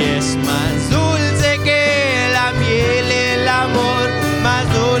 Y es más dulce que la miel, el amor, más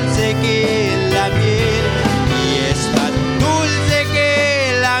dulce que la miel. Y es más dulce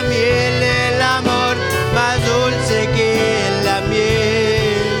que la miel, el amor, más dulce que la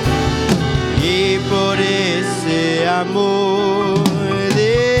miel. Y por ese amor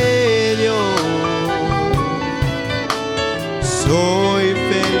de Dios soy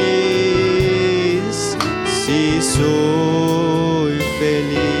feliz, sí soy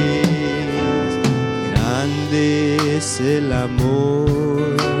feliz.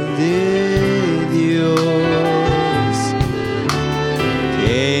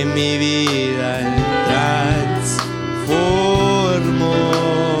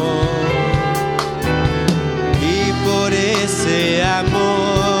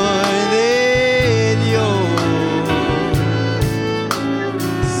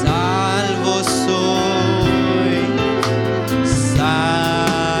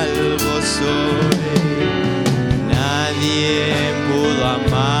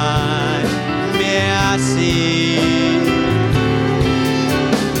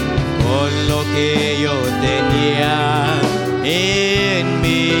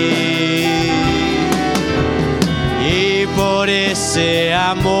 ese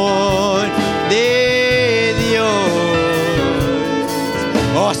amor de Dios.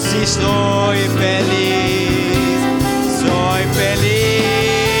 Oh, sí, soy feliz, soy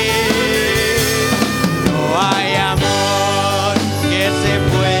feliz. No hay amor que se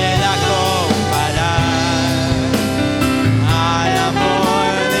pueda comparar al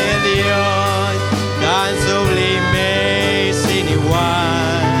amor de Dios, tan sublime y sin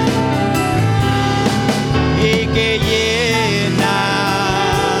igual, y que llena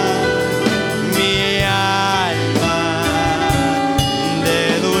mi alma de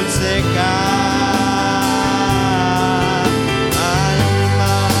dulce calma.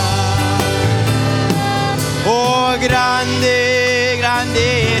 Oh, grande, grande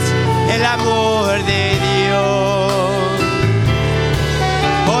es el amor de Dios.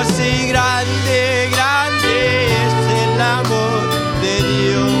 Oh, sí, grande, grande es el amor de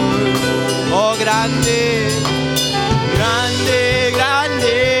Dios. Oh, grande